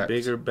to something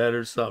bigger,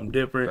 better, something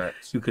different.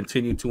 You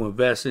continue to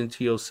invest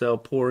into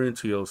yourself, pour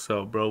into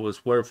yourself, bro.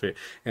 It's worth it.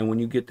 And when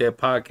you get that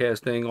podcast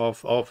thing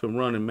off and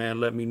running,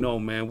 man, let me know,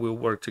 man. We'll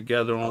work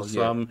together on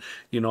something.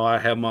 I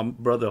have my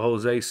brother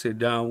Jose sit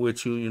down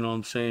with you, you know what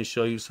I'm saying,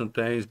 show you some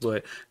things,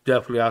 but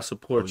definitely I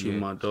support you,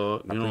 my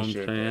dog. You know what I'm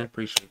saying? I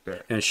appreciate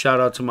that. And shout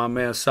out to my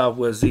man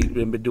Southwest Zeke,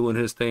 been doing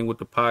his thing with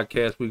the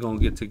podcast. We're going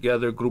to get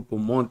together, Grupo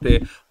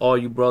Monte, all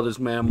you brothers,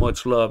 man,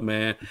 much love,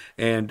 man.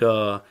 And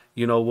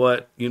you know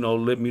what?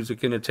 Lit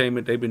Music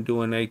Entertainment, they've been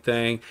doing their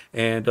thing.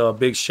 And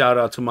big shout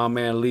out to my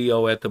man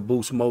Leo at the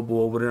Boost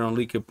Mobile over there on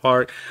Leakin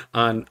Park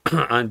on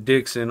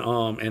Dixon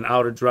and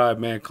Outer Drive,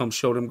 man. Come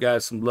show them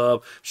guys some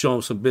love, show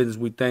them some business.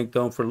 We thank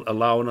them for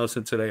allowing us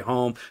into their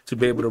home to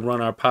be able to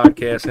run our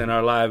podcast and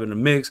our live in the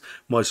mix.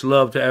 Much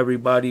love to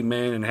everybody,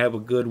 man, and have a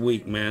good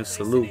week, man.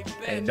 Salute.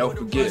 And don't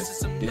forget,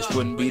 this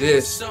wouldn't be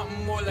this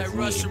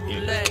if we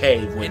in the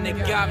cave when it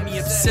got me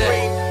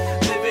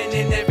upset. Living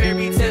in that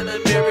fairy tale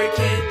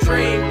American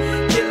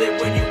dream. Kill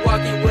it when you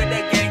walking with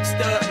that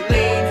gangsta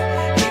lean.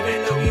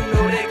 Even though you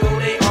know they go,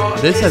 they all.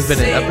 This has been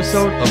an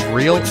episode of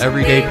Real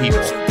Everyday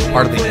People,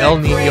 part of the El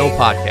Nino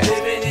Podcast.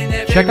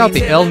 Check out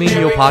the El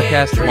Nino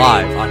Podcast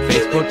live on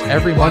Facebook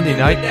every Monday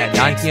night at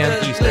 9 p.m.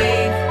 Eastern.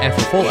 And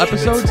for full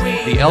episodes,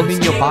 the El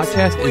Nino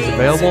Podcast is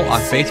available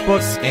on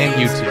Facebook and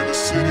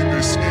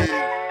YouTube.